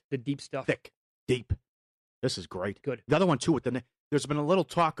in it. The deep stuff. Thick, deep. This is great. Good. The other one, too, there's been a little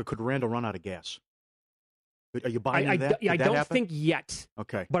talk of could Randall run out of gas? Are you buying into that? I don't think yet.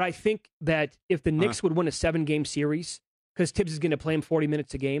 Okay. But I think that if the Knicks would win a 7-game series, because Tibbs is going to play him 40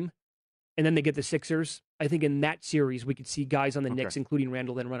 minutes a game, and then they get the Sixers, I think in that series we could see guys on the Knicks, including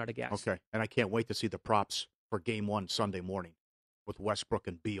Randall, then run out of gas. Okay. And I can't wait to see the props for Game 1 Sunday morning with Westbrook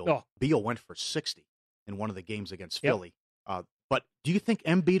and Beal. Oh. Beal went for 60 in one of the games against Philly. But do you think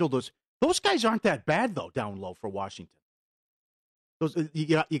Embiid will those guys aren't that bad, though, down low for Washington? You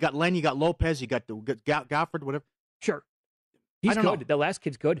got Len, you got Lopez, you got Gafford, whatever. Sure. He's good. Know. The last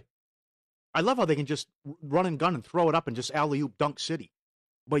kid's good. I love how they can just run and gun and throw it up and just alley-oop dunk city.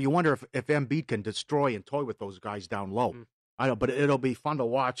 But you wonder if Embiid can destroy and toy with those guys down low. I know, but it'll be fun to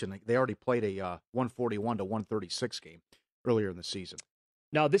watch. And they already played a 141 to 136 game earlier in the season.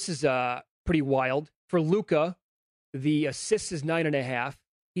 Now, this is pretty wild. For Luka, the assists is 9.5.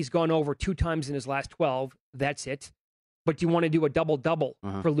 He's gone over 2 times in his last 12. That's it. But do you want to do a double-double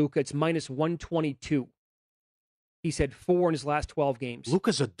for Luka? It's minus 122. He's had 4 in his last 12 games.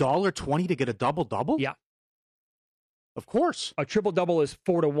 Luka's $1.20 to get a double-double? Yeah. Of course. A triple-double is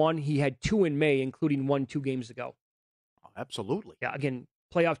 4-1. He had 2 in May, including 1 2 games ago. Oh, absolutely. Yeah, again,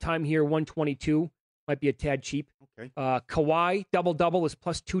 playoff time here, 122. Might be a tad cheap. Okay. Kawhi, double-double is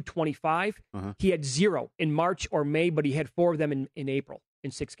plus 225. He had 0 in March or May, but he had 4 of them in April in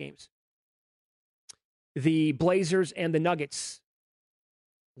 6 games. The Blazers and the Nuggets.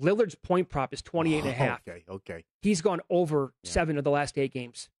 Lillard's point prop is 28.5. Okay. He's gone over 7 of the last 8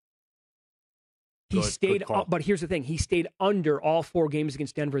 games. He stayed up, but here's the thing. He stayed under all 4 games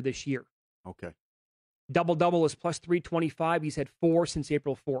against Denver this year. Okay. Double-double is plus 325. He's had 4 since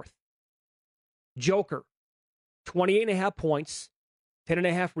April 4th. Joker, 28.5 points,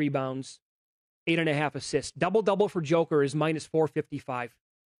 10.5 rebounds, 8.5 assists. Double-double for Joker is minus 455.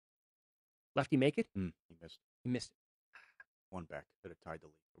 Lefty make it? He missed. He missed it. One back. Could have tied the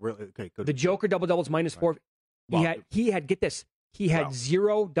lead. Really? Okay, good. The Joker double-double is minus 4. He had, get this, he had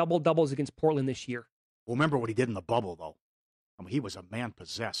 0 double-doubles against Portland this year. Well, remember what he did in the bubble, though. I mean, he was a man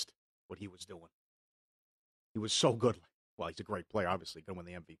possessed, what he was doing. He was so good. Well, he's a great player, obviously. Going to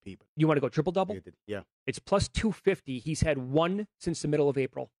win the MVP. But you want to go triple-double? Yeah. It's plus 250. He's had 1 since the middle of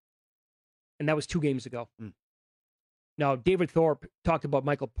April. And that was 2 games ago. Now, David Thorpe talked about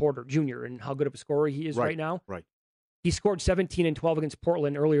Michael Porter Jr. and how good of a scorer he is right now. Right. He scored 17 and 12 against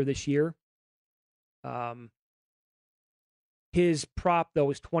Portland earlier this year. His prop,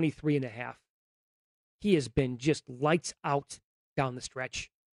 though, is 23.5. He has been just lights out down the stretch.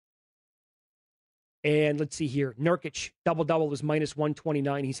 And let's see here. Nurkic, double-double is minus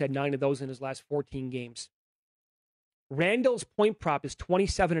 129. He's had 9 of those in his last 14 games. Randall's point prop is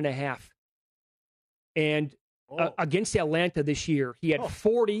 27.5. And against Atlanta this year, he had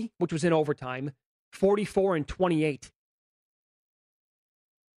 40, which was in overtime, 44 and 28.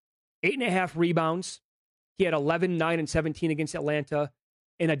 8.5 rebounds. He had 11, 9, and 17 against Atlanta.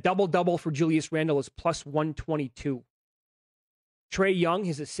 And a double-double for Julius Randle is plus 122. Trae Young,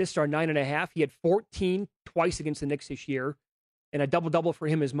 his assists are 9.5. He had 14 twice against the Knicks this year. And a double-double for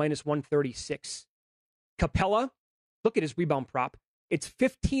him is minus 136. Capella, look at his rebound prop. It's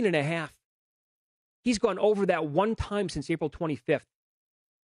 15.5. He's gone over that 1 time since April 25th.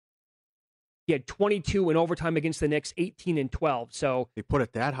 He had 22 in overtime against the Knicks, 18 and 12. So they put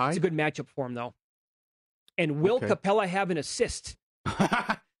it that high? It's a good matchup for him, though. And will Capella have an assist?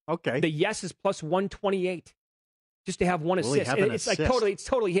 Okay. The yes is plus 128. Just to have 1 assist. It's like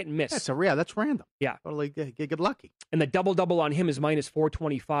totally hit and miss. That's random. Yeah. Totally get lucky. And the double-double on him is minus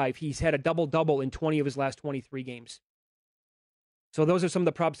 425. He's had a double-double in 20 of his last 23 games. So those are some of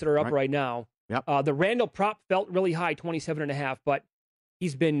the props that are up right now. Yep. The Randall prop felt really high, 27.5, but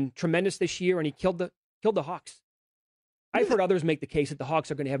he's been tremendous this year, and he killed the Hawks. I've heard others make the case that the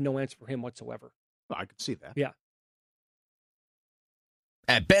Hawks are going to have no answer for him whatsoever. Well, I could see that. Yeah.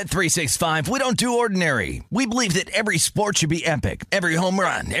 At Bet365, we don't do ordinary. We believe that every sport should be epic. Every home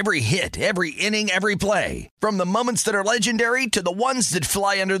run, every hit, every inning, every play. From the moments that are legendary to the ones that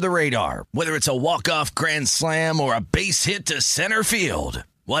fly under the radar. Whether it's a walk-off grand slam or a base hit to center field.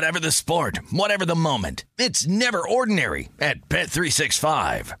 Whatever the sport, whatever the moment, it's never ordinary at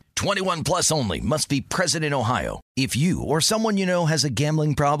Bet365. 21 plus only. Must be present in Ohio. If you or someone you know has a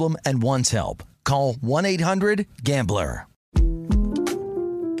gambling problem and wants help, call 1-800-GAMBLER.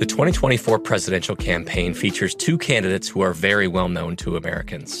 The 2024 presidential campaign features two candidates who are very well known to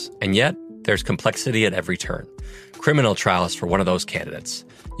Americans. And yet, there's complexity at every turn. Criminal trials for one of those candidates.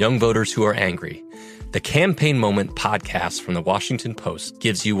 Young voters who are angry. The Campaign Moment podcast from the Washington Post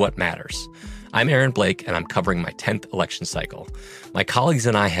gives you what matters. I'm Aaron Blake, and I'm covering my 10th election cycle. My colleagues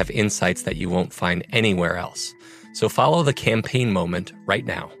and I have insights that you won't find anywhere else. So follow The Campaign Moment right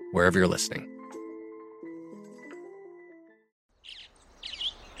now, wherever you're listening.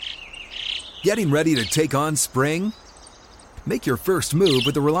 Getting ready to take on spring? Make your first move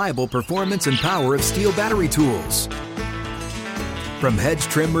with the reliable performance and power of Steel battery tools. From hedge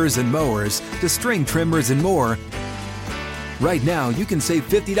trimmers and mowers to string trimmers and more, right now you can save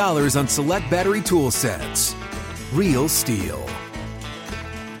 $50 on select battery tool sets. Real Steel.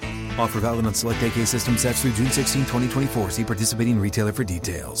 Offer valid on select AK system sets through June 16, 2024. See participating retailer for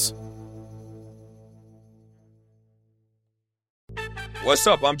details. What's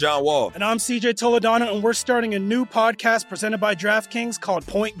up? I'm John Wall. And I'm CJ Toledano, and we're starting a new podcast presented by DraftKings called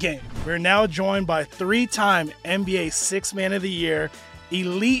Point Game. We're now joined by three-time NBA Sixth Man of the Year,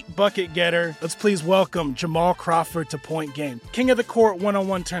 elite bucket getter. Let's please welcome Jamal Crawford to Point Game. King of the Court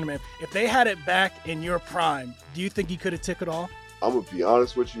one-on-one tournament. If they had it back in your prime, do you think you could have took it all? I'm going to be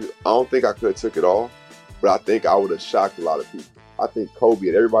honest with you. I don't think I could have took it all, but I think I would have shocked a lot of people. I think Kobe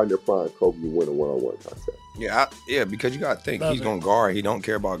and everybody in their prime, Kobe would win a one-on-one contest. Yeah, because you got to think. He's going to guard. He don't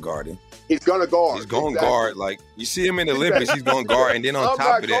care about guarding. He's going to guard. He's going to guard. Like, you see him in the Olympics, he's going to guard. And then on top of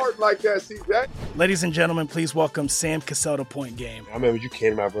that. I'm not guarding like that, CJ. Ladies and gentlemen, please welcome Sam Cassell to Point Game. I remember you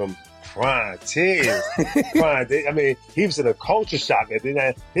came to my room crying, tears. Crying. I mean, he was in a culture shock. And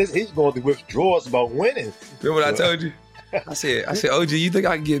then he's going through withdrawals about winning. Remember what I told you? I said, OG, you think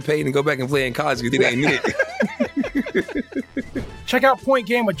I can get paid and go back and play in college because it ain't it? Check out Point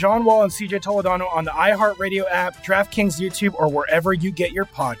Game with John Wall and CJ Toledano on the iHeartRadio app, DraftKings YouTube, or wherever you get your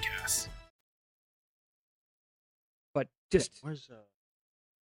podcasts. But just where's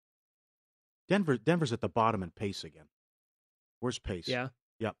Denver's at the bottom in pace again. Where's pace? Yeah.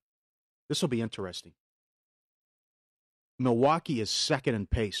 Yep. This will be interesting. Milwaukee is second in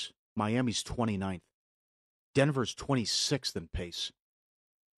pace. Miami's 29th. Denver's 26th in pace.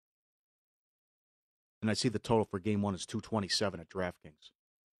 And I see the total for game one is 227 at DraftKings.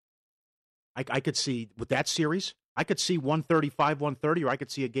 I could see, with that series, I could see 135, 130, or I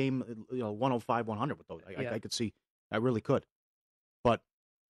could see a game, 105, 100 with those. I could see, I really could. But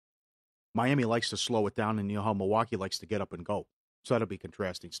Miami likes to slow it down, and you know how Milwaukee likes to get up and go. So that'll be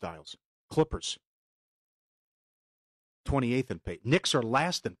contrasting styles. Clippers, 28th in pace. Knicks are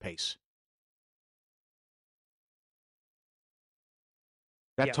last in pace.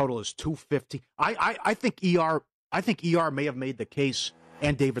 That total is 250. I think ER may have made the case,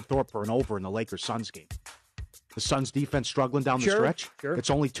 and David Thorpe, for an over in the Lakers-Suns game. The Suns defense struggling down the stretch. Sure.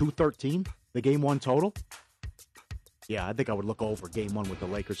 It's only 213, the game one total. Yeah, I think I would look over game one with the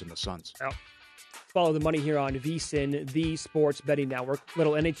Lakers and the Suns. Yep. Follow the money here on VSiN, the Sports Betting Network.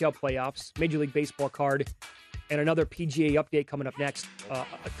 Little NHL playoffs, Major League Baseball card, and another PGA update coming up next. A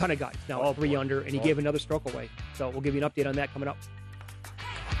ton of guys now, 3 under, and he gave another stroke away. So we'll give you an update on that coming up.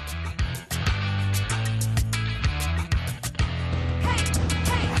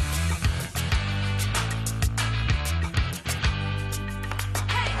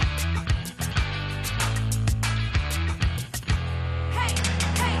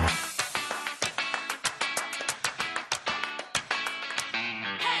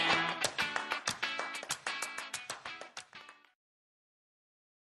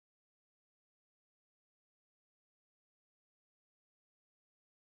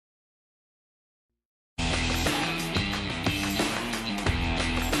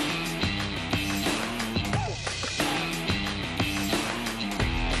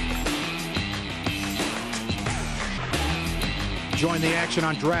 Join the action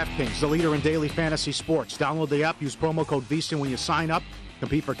on DraftKings, the leader in daily fantasy sports. Download the app, use promo code VSiN when you sign up.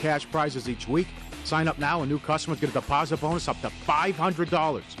 Compete for cash prizes each week. Sign up now and new customers get a deposit bonus up to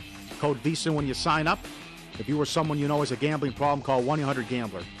 $500. Code VSiN when you sign up. If you or someone you know has a gambling problem, call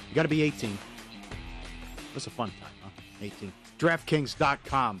 1-800-GAMBLER. You got to be 18. That's a fun time, huh? 18.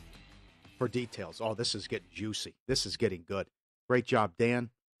 DraftKings.com for details. Oh, this is getting juicy. This is getting good. Great job, Dan,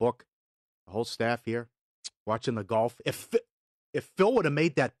 Book, the whole staff here, watching the golf. If Phil would have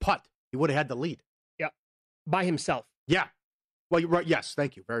made that putt, he would have had the lead. Yeah, by himself. Yeah. Well, you're right. Yes,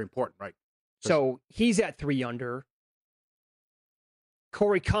 thank you. Very important, right? So he's at 3 under.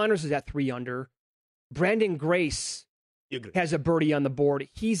 Corey Connors is at 3 under. Brandon Grace has a birdie on the board.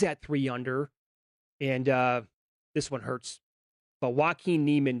 He's at 3 under. And this one hurts. But Joaquin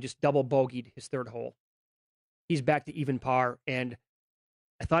Niemann just double bogeyed his third hole. He's back to even par. And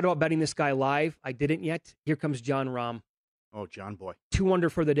I thought about betting this guy live. I didn't yet. Here comes John Rahm. Oh, John Boy. 2 under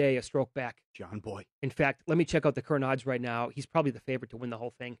for the day, a stroke back. John Boy. In fact, let me check out the current odds right now. He's probably the favorite to win the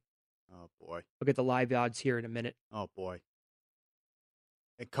whole thing. Oh, boy. We'll get the live odds here in a minute. Oh, boy.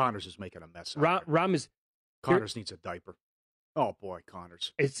 And Connors is making a mess. Rahm is. Connors needs a diaper. Oh, boy,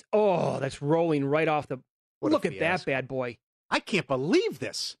 Connors. That's rolling right off the. Look at that bad boy. I can't believe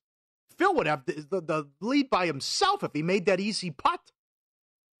this. Phil would have the lead by himself if he made that easy putt.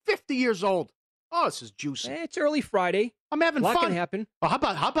 50 years old. Oh, this is juicy. It's early Friday. I'm having fun. A lot can happen. Well,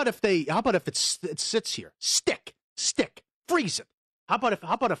 how about if it sits here? Stick, freeze it. How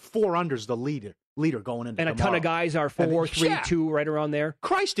about if 4 under's the leader going into and a tomorrow? ton of guys are 4, 3, 2, right around there.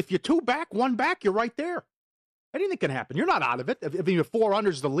 Christ, if you're 2 back, 1 back, you're right there. Anything can happen. You're not out of it. If you're 4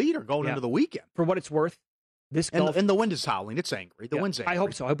 under's the leader going into the weekend. For what it's worth, this golf and the wind is howling. It's angry. The wind's angry. I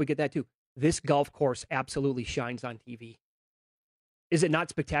hope so. I hope we get that too. This golf course absolutely shines on TV. Is it not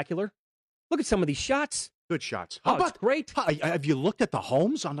spectacular? Look at some of these shots. Good shots. It's great. Have you looked at the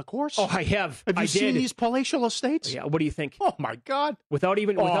homes on the course? Oh, I have. Have you seen these palatial estates? Yeah. What do you think? Oh my God! Without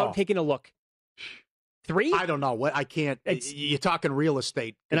taking a look. 3? I don't know. What I can't. You're talking real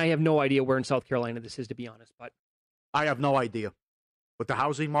estate, and I have no idea where in South Carolina this is, to be honest. But I have no idea. With the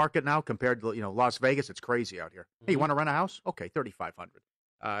housing market now compared to Las Vegas, it's crazy out here. Mm-hmm. Hey, you want to rent a house? Okay, $3,500.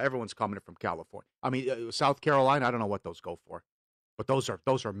 Everyone's coming in from California. I mean, South Carolina. I don't know what those go for. But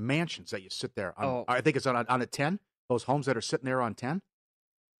those are mansions that you sit there on. I think it's on a 10. Those homes that are sitting there on 10.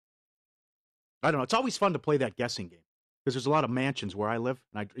 I don't know. It's always fun to play that guessing game because there's a lot of mansions where I live,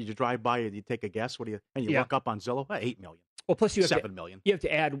 and you drive by and you take a guess. And you look up on Zillow, $8 million. Well, plus you have $7 million. You have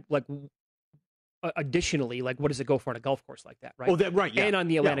to add additionally, what does it go for on a golf course like that, right? Oh, right. Yeah. And on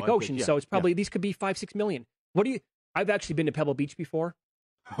the Atlantic Ocean, so it's probably these could be $5, $6 million. I've actually been to Pebble Beach before.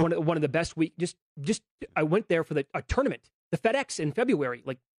 One of the best week. Just I went there for a tournament. The FedEx in February,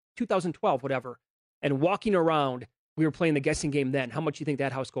 like 2012, whatever. And walking around, we were playing the guessing game then. How much do you think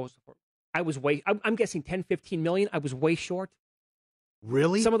that house goes for? I'm guessing 10, 15 million. I was way short.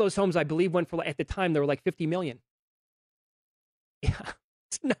 Really? Some of those homes, I believe, went for, at the time, they were like 50 million. Yeah,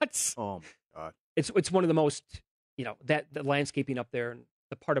 it's nuts. Oh, my God. It's one of the most, the landscaping up there and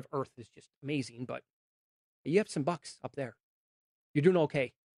the part of Earth is just amazing. But you have some bucks up there. You're doing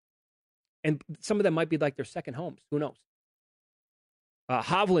okay. And some of them might be like their second homes. Who knows?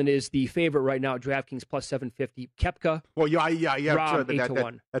 Hovland is the favorite right now at DraftKings plus 750. Kepka, well, yeah, Rob, sure,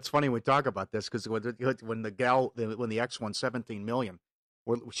 8-1. That's funny when we talk about this because when the ex won $17 million,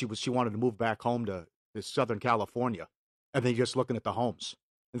 she wanted to move back home to Southern California, and then just looking at the homes,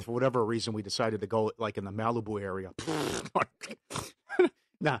 and for whatever reason we decided to go like in the Malibu area.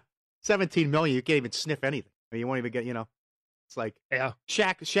 Nah, $17 million, you can't even sniff anything. I mean, you won't even get It's like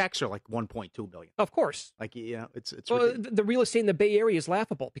Shacks are like 1.2 billion. Of course, like it's well, the real estate in the Bay Area is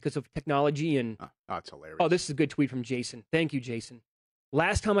laughable because of technology and. Oh, it's hilarious. Oh, this is a good tweet from Jason. Thank you, Jason.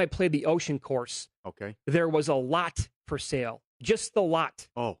 Last time I played the Ocean Course, there was a lot for sale, just the lot.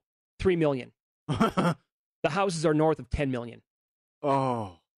 Oh, $3 million. The houses are north of $10 million.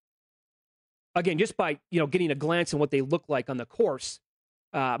 Oh, again, just by getting a glance at what they look like on the course,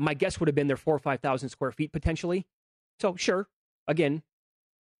 my guess would have been they're 4,000 or 5,000 square feet potentially. So sure. Again,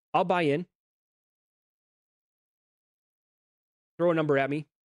 I'll buy in. Throw a number at me.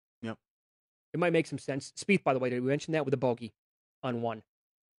 Yep. It might make some sense. Spieth, by the way, did we mention that with a bogey on 1?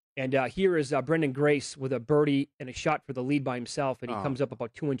 And here is Brendan Grace with a birdie and a shot for the lead by himself, and he comes up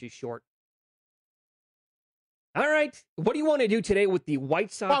about 2 inches short. All right. What do you want to do today with the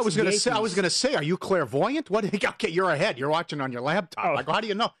White Sox? Well, I was going to say, are you clairvoyant? What? Okay, you're ahead. You're watching on your laptop. Oh. Like, how do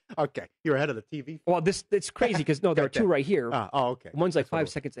you know? Okay, you're ahead of the TV. Well, it's crazy because there are 2 right here. Okay. One's like 5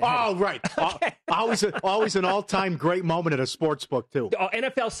 seconds ahead. Oh, right. Okay. Always an all-time great moment at a sports book too. Oh,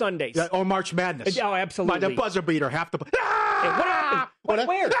 NFL Sundays. Or March Madness. Oh, absolutely. The buzzer beater, half the. Hey, what happened?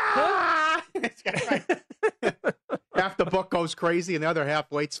 Where? Half the book goes crazy, and the other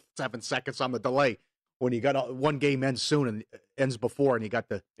half waits 7 seconds on the delay. When you got one game ends soon and ends before, and you got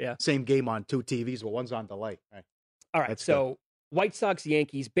the same game on 2 TVs, but one's on delay. All right, so good. White Sox,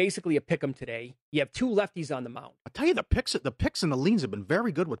 Yankees, basically a pick'em today. You have 2 lefties on the mound. I'll tell you, the picks and the leans have been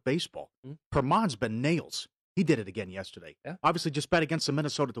very good with baseball. Permon's been nails. He did it again yesterday. Yeah. Obviously, just bet against the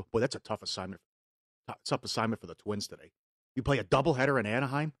Minnesota. Boy, that's a tough assignment. Tough assignment for the Twins today. You play a doubleheader in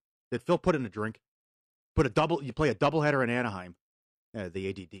Anaheim. Did Phil put in a drink? You play a doubleheader in Anaheim. The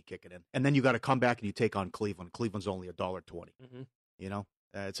ADD kicking in, and then you got to come back and you take on Cleveland. Cleveland's only $1.20.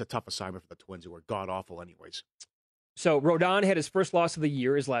 It's a tough assignment for the Twins, who are god-awful anyways. So Rodon had his first loss of the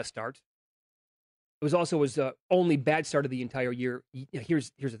year, his last start. It was also his only bad start of the entire year.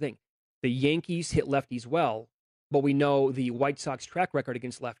 Here's the thing. The Yankees hit lefties well, but we know the White Sox track record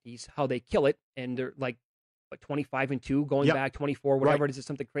against lefties, how they kill it, and they're like, 25-2, going back 24, whatever it is,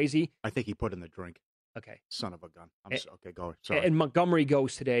 something crazy. I think he put in the drink. Okay. Son of a gun. Okay, go. Sorry. And Montgomery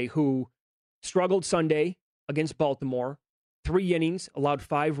goes today, who struggled Sunday against Baltimore. 3 innings, allowed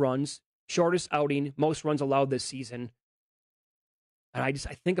 5 runs, shortest outing, most runs allowed this season. And I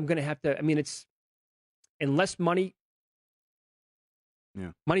think I'm going to have to, it's, unless money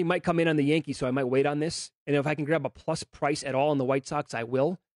might come in on the Yankees, so I might wait on this. And if I can grab a plus price at all on the White Sox, I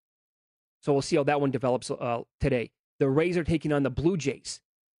will. So we'll see how that one develops today. The Rays are taking on the Blue Jays.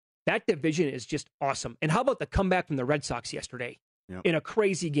 That division is just awesome. And how about the comeback from the Red Sox yesterday in a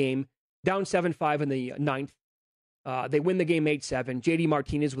crazy game, down 7-5 in the 9th. They win the game 8-7. J.D.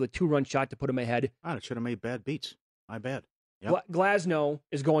 Martinez with a 2-run shot to put them ahead. It should have made bad beats. My bad. Yep. Glasnow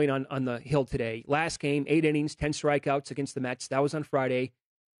is going on the hill today. Last game, 8 innings, 10 strikeouts against the Mets. That was on Friday.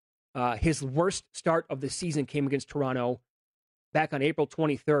 His worst start of the season came against Toronto back on April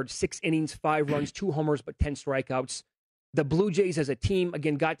 23rd. 6 innings, 5 runs, 2 homers, but 10 strikeouts. The Blue Jays as a team,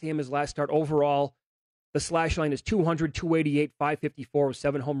 again, got to him his last start. Overall, the slash line is 200, 288, 554 with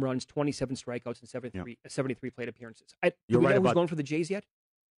 7 home runs, 27 strikeouts, and 73 plate appearances. Do we know who's going for the Jays yet?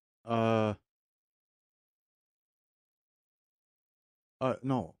 No. I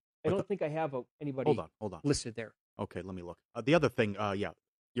don't think I have anybody Hold on. listed there. Okay, let me look. The other thing,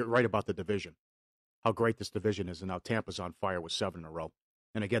 you're right about the division. How great this division is, and now Tampa's on fire with 7 in a row.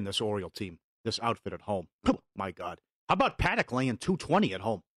 And again, this Oriole team, this outfit at home. My God. How about Paddock laying 220 at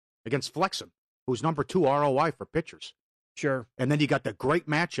home against Flexen, who's number 2 ROI for pitchers? Sure. And then you got the great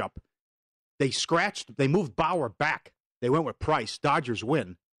matchup. They moved Bauer back. They went with Price. Dodgers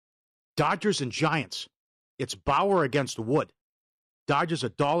win. Dodgers and Giants. It's Bauer against Wood. Dodgers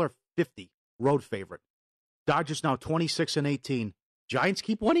 $1.50 road favorite. Dodgers now 26-18. Giants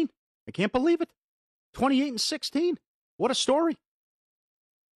keep winning. I can't believe it. 28-16. What a story.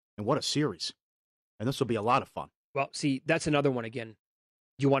 And what a series. And this will be a lot of fun. Well, see, that's another one again.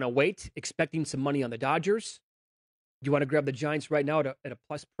 You want to wait, expecting some money on the Dodgers? You want to grab the Giants right now at a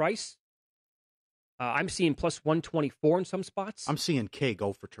plus price? I'm seeing plus 124 in some spots. I'm seeing K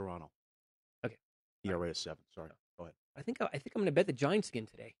go for Toronto. Okay. ERA is 7. Sorry. Go ahead. I think I'm going to bet the Giants again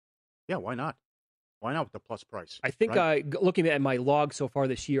today. Yeah, why not? Why not with the plus price? I think looking at my log so far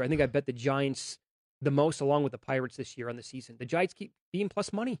this year, I think I bet the Giants the most along with the Pirates this year on the season. The Giants keep being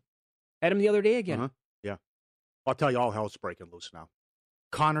plus money. Had them the other day again. Uh-huh. Yeah. I'll tell you, all hell's breaking loose now.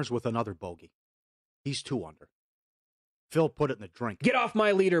 Connors with another bogey. He's 2 under. Phil put it in the drink. Get off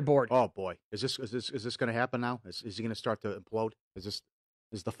my leaderboard. Oh boy, is this going to happen now? Is he going to start to implode? Is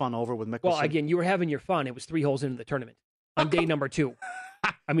the fun over with Mickelson? Well, again, you were having your fun. It was 3 holes into the tournament on day number 2.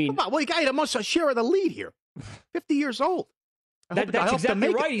 I mean, well, you got almost a share of the lead here. 50 years old. That's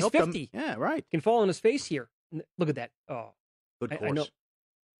exactly right. He's 50. Yeah, right. Can fall on his face here. Look at that. Oh, good course. I know.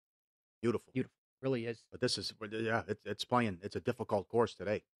 Beautiful. Really is. But this is, it's playing. It's a difficult course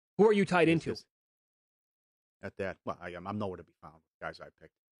today. Who are you tied into? At that, well, I'm nowhere to be found. Guys I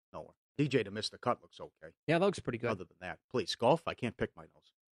picked, nowhere. DJ to miss the cut looks okay. Yeah, that looks pretty good. Other than that, please, golf, I can't pick my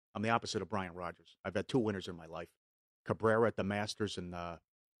nose. I'm the opposite of Brian Rogers. I've had 2 winners in my life. Cabrera at the Masters and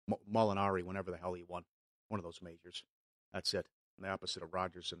Molinari, whenever the hell he won. One of those majors. That's it. I'm the opposite of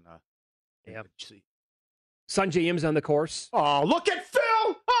Rogers and yeah. Sanjay Im's on the course. Oh, look at Phil!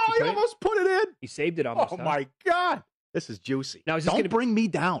 Oh, he almost put it in. He saved it almost. Oh, my God. This is juicy. Now, don't bring me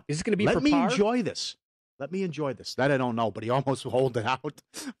down. Is this going to be Let for me par? enjoy this. Let me enjoy this. That I don't know, but he almost rolled it out.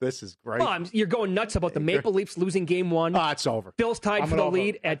 This is great. Well, you're going nuts about the Maple Leafs losing game 1. Oh, it's over. Phil's tied for the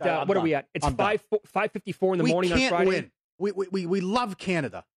lead at, what are we at? It's 5:54 in the morning on Friday. We can't win. We love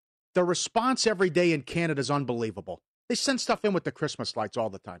Canada. The response every day in Canada is unbelievable. They send stuff in with the Christmas lights all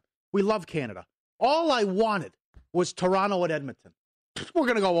the time. We love Canada. All I wanted was Toronto at Edmonton. We're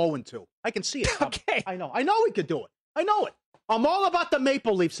going to go 0-2. I can see it. Okay. I know we could do it. I know it. I'm all about the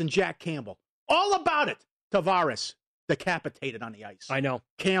Maple Leafs and Jack Campbell. All about it. Tavares decapitated on the ice. I know.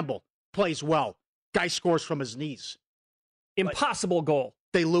 Campbell plays well. Guy scores from his knees. Impossible goal.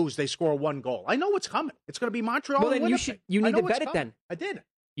 They lose. They score 1 goal. I know what's coming. It's going to be Montreal. Well, then you need to bet it then. I did.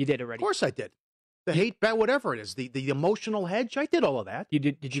 You did already. Of course I did. The hate bet, whatever it is, the emotional hedge. I did all of that. You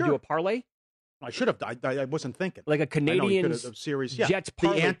did? Did you do a parlay? I should have. I wasn't thinking. Like a Canadian series. Jets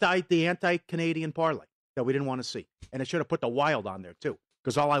parlay. The anti-Canadian parlay that we didn't want to see, and it should have put the Wild on there too,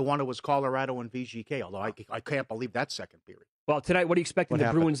 because all I wanted was Colorado and VGK. Although I can't believe that second period. Well, tonight, what are you expecting What the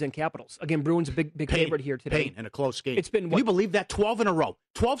happened? Bruins and Capitals? Again, Bruins a big favorite here today. Pain in a close game. It's been, Can you believe that? 12 in a row.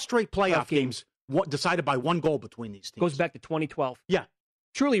 12 straight playoff games decided by one goal between these teams. Goes back to 2012. Yeah.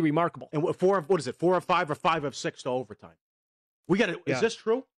 Truly remarkable. And 4 of 5 or 5 of 6 to overtime. We got Is this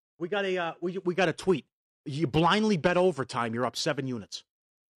true? We got a tweet. You blindly bet overtime, you're up 7 units.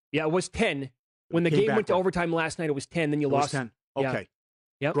 Yeah, it was 10. When the game went to overtime last night, it was 10. Then you lost 10. Okay.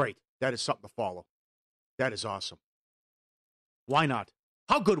 Yeah. Yep. Great. That is something to follow. That is awesome. Why not?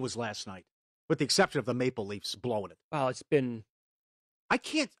 How good was last night? With the exception of the Maple Leafs blowing it. Well, it's been...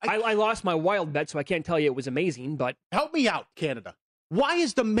 I lost my wild bet, so I can't tell you it was amazing, but... Help me out, Canada. Why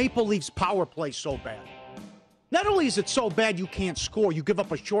is the Maple Leafs power play so bad? Not only is it so bad you can't score, you give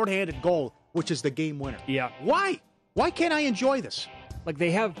up a shorthanded goal, which is the game winner. Yeah. Why? Why can't I enjoy this? Like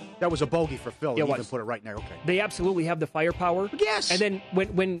they have... That was a bogey for Phil. Yeah, You even put it right there. Okay. They absolutely have the firepower. Yes. And then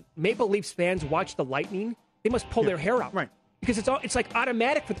when Maple Leafs fans watch the Lightning, they must pull their hair out. Right. Because it's like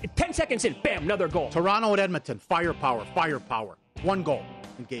automatic. For 10 seconds in, bam, another goal. Toronto and Edmonton, firepower. 1 goal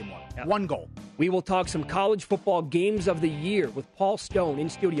in game 1. Yeah. 1 goal. We will talk some college football games of the year with Paul Stone in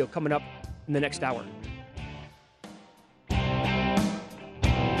studio coming up in the next hour.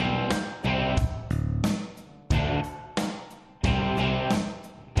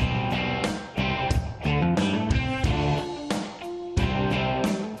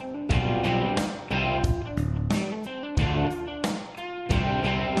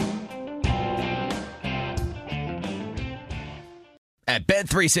 At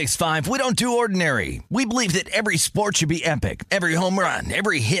Bet365, we don't do ordinary. We believe that every sport should be epic. Every home run,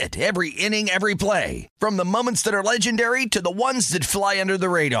 every hit, every inning, every play. From the moments that are legendary to the ones that fly under the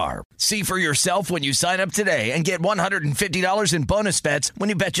radar. See for yourself when you sign up today and get $150 in bonus bets when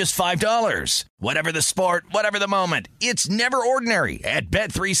you bet just $5. Whatever the sport, whatever the moment, it's never ordinary at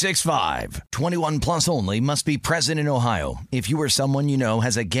Bet365. 21 plus only. Must be present in Ohio. If you or someone you know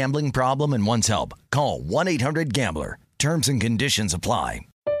has a gambling problem and wants help, call 1-800-GAMBLER. Terms and conditions apply.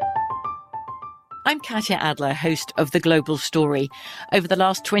 I'm Katya Adler, host of The Global Story. Over the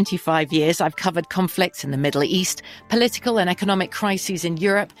last 25 years, I've covered conflicts in the Middle East, political and economic crises in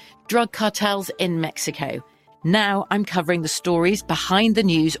Europe, drug cartels in Mexico. Now I'm covering the stories behind the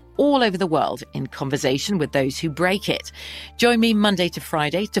news all over the world in conversation with those who break it. Join me Monday to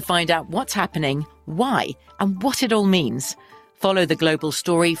Friday to find out what's happening, why, and what it all means. Follow The Global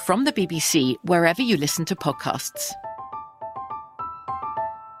Story from the BBC wherever you listen to podcasts.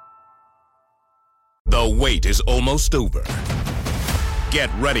 The wait is almost over. Get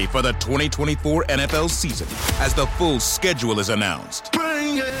ready for the 2024 NFL season as the full schedule is announced.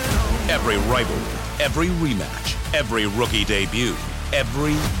 Every rivalry, every rematch, every rookie debut,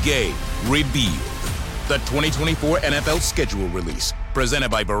 every game revealed. The 2024 NFL schedule release, presented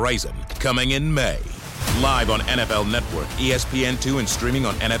by Verizon, coming in May. Live on NFL Network, ESPN2, and streaming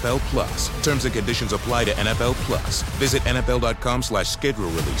on NFL Plus. Terms and conditions apply to NFL Plus. Visit NFL.com/schedule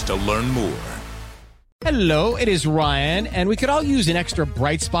release to learn more. Hello, it is Ryan, and we could all use an extra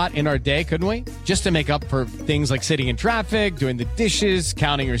bright spot in our day, couldn't we? Just to make up for things like sitting in traffic, doing the dishes,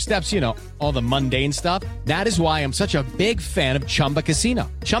 counting your steps, all the mundane stuff. That is why I'm such a big fan of Chumba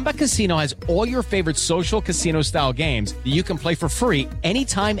Casino. Chumba Casino has all your favorite social casino-style games that you can play for free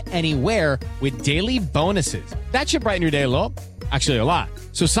anytime, anywhere with daily bonuses. That should brighten your day a little. Actually, a lot.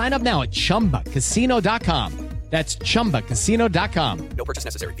 So sign up now at ChumbaCasino.com. That's ChumbaCasino.com. No purchase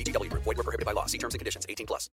necessary. VGW Group. Void where prohibited by law. See terms and conditions. 18+.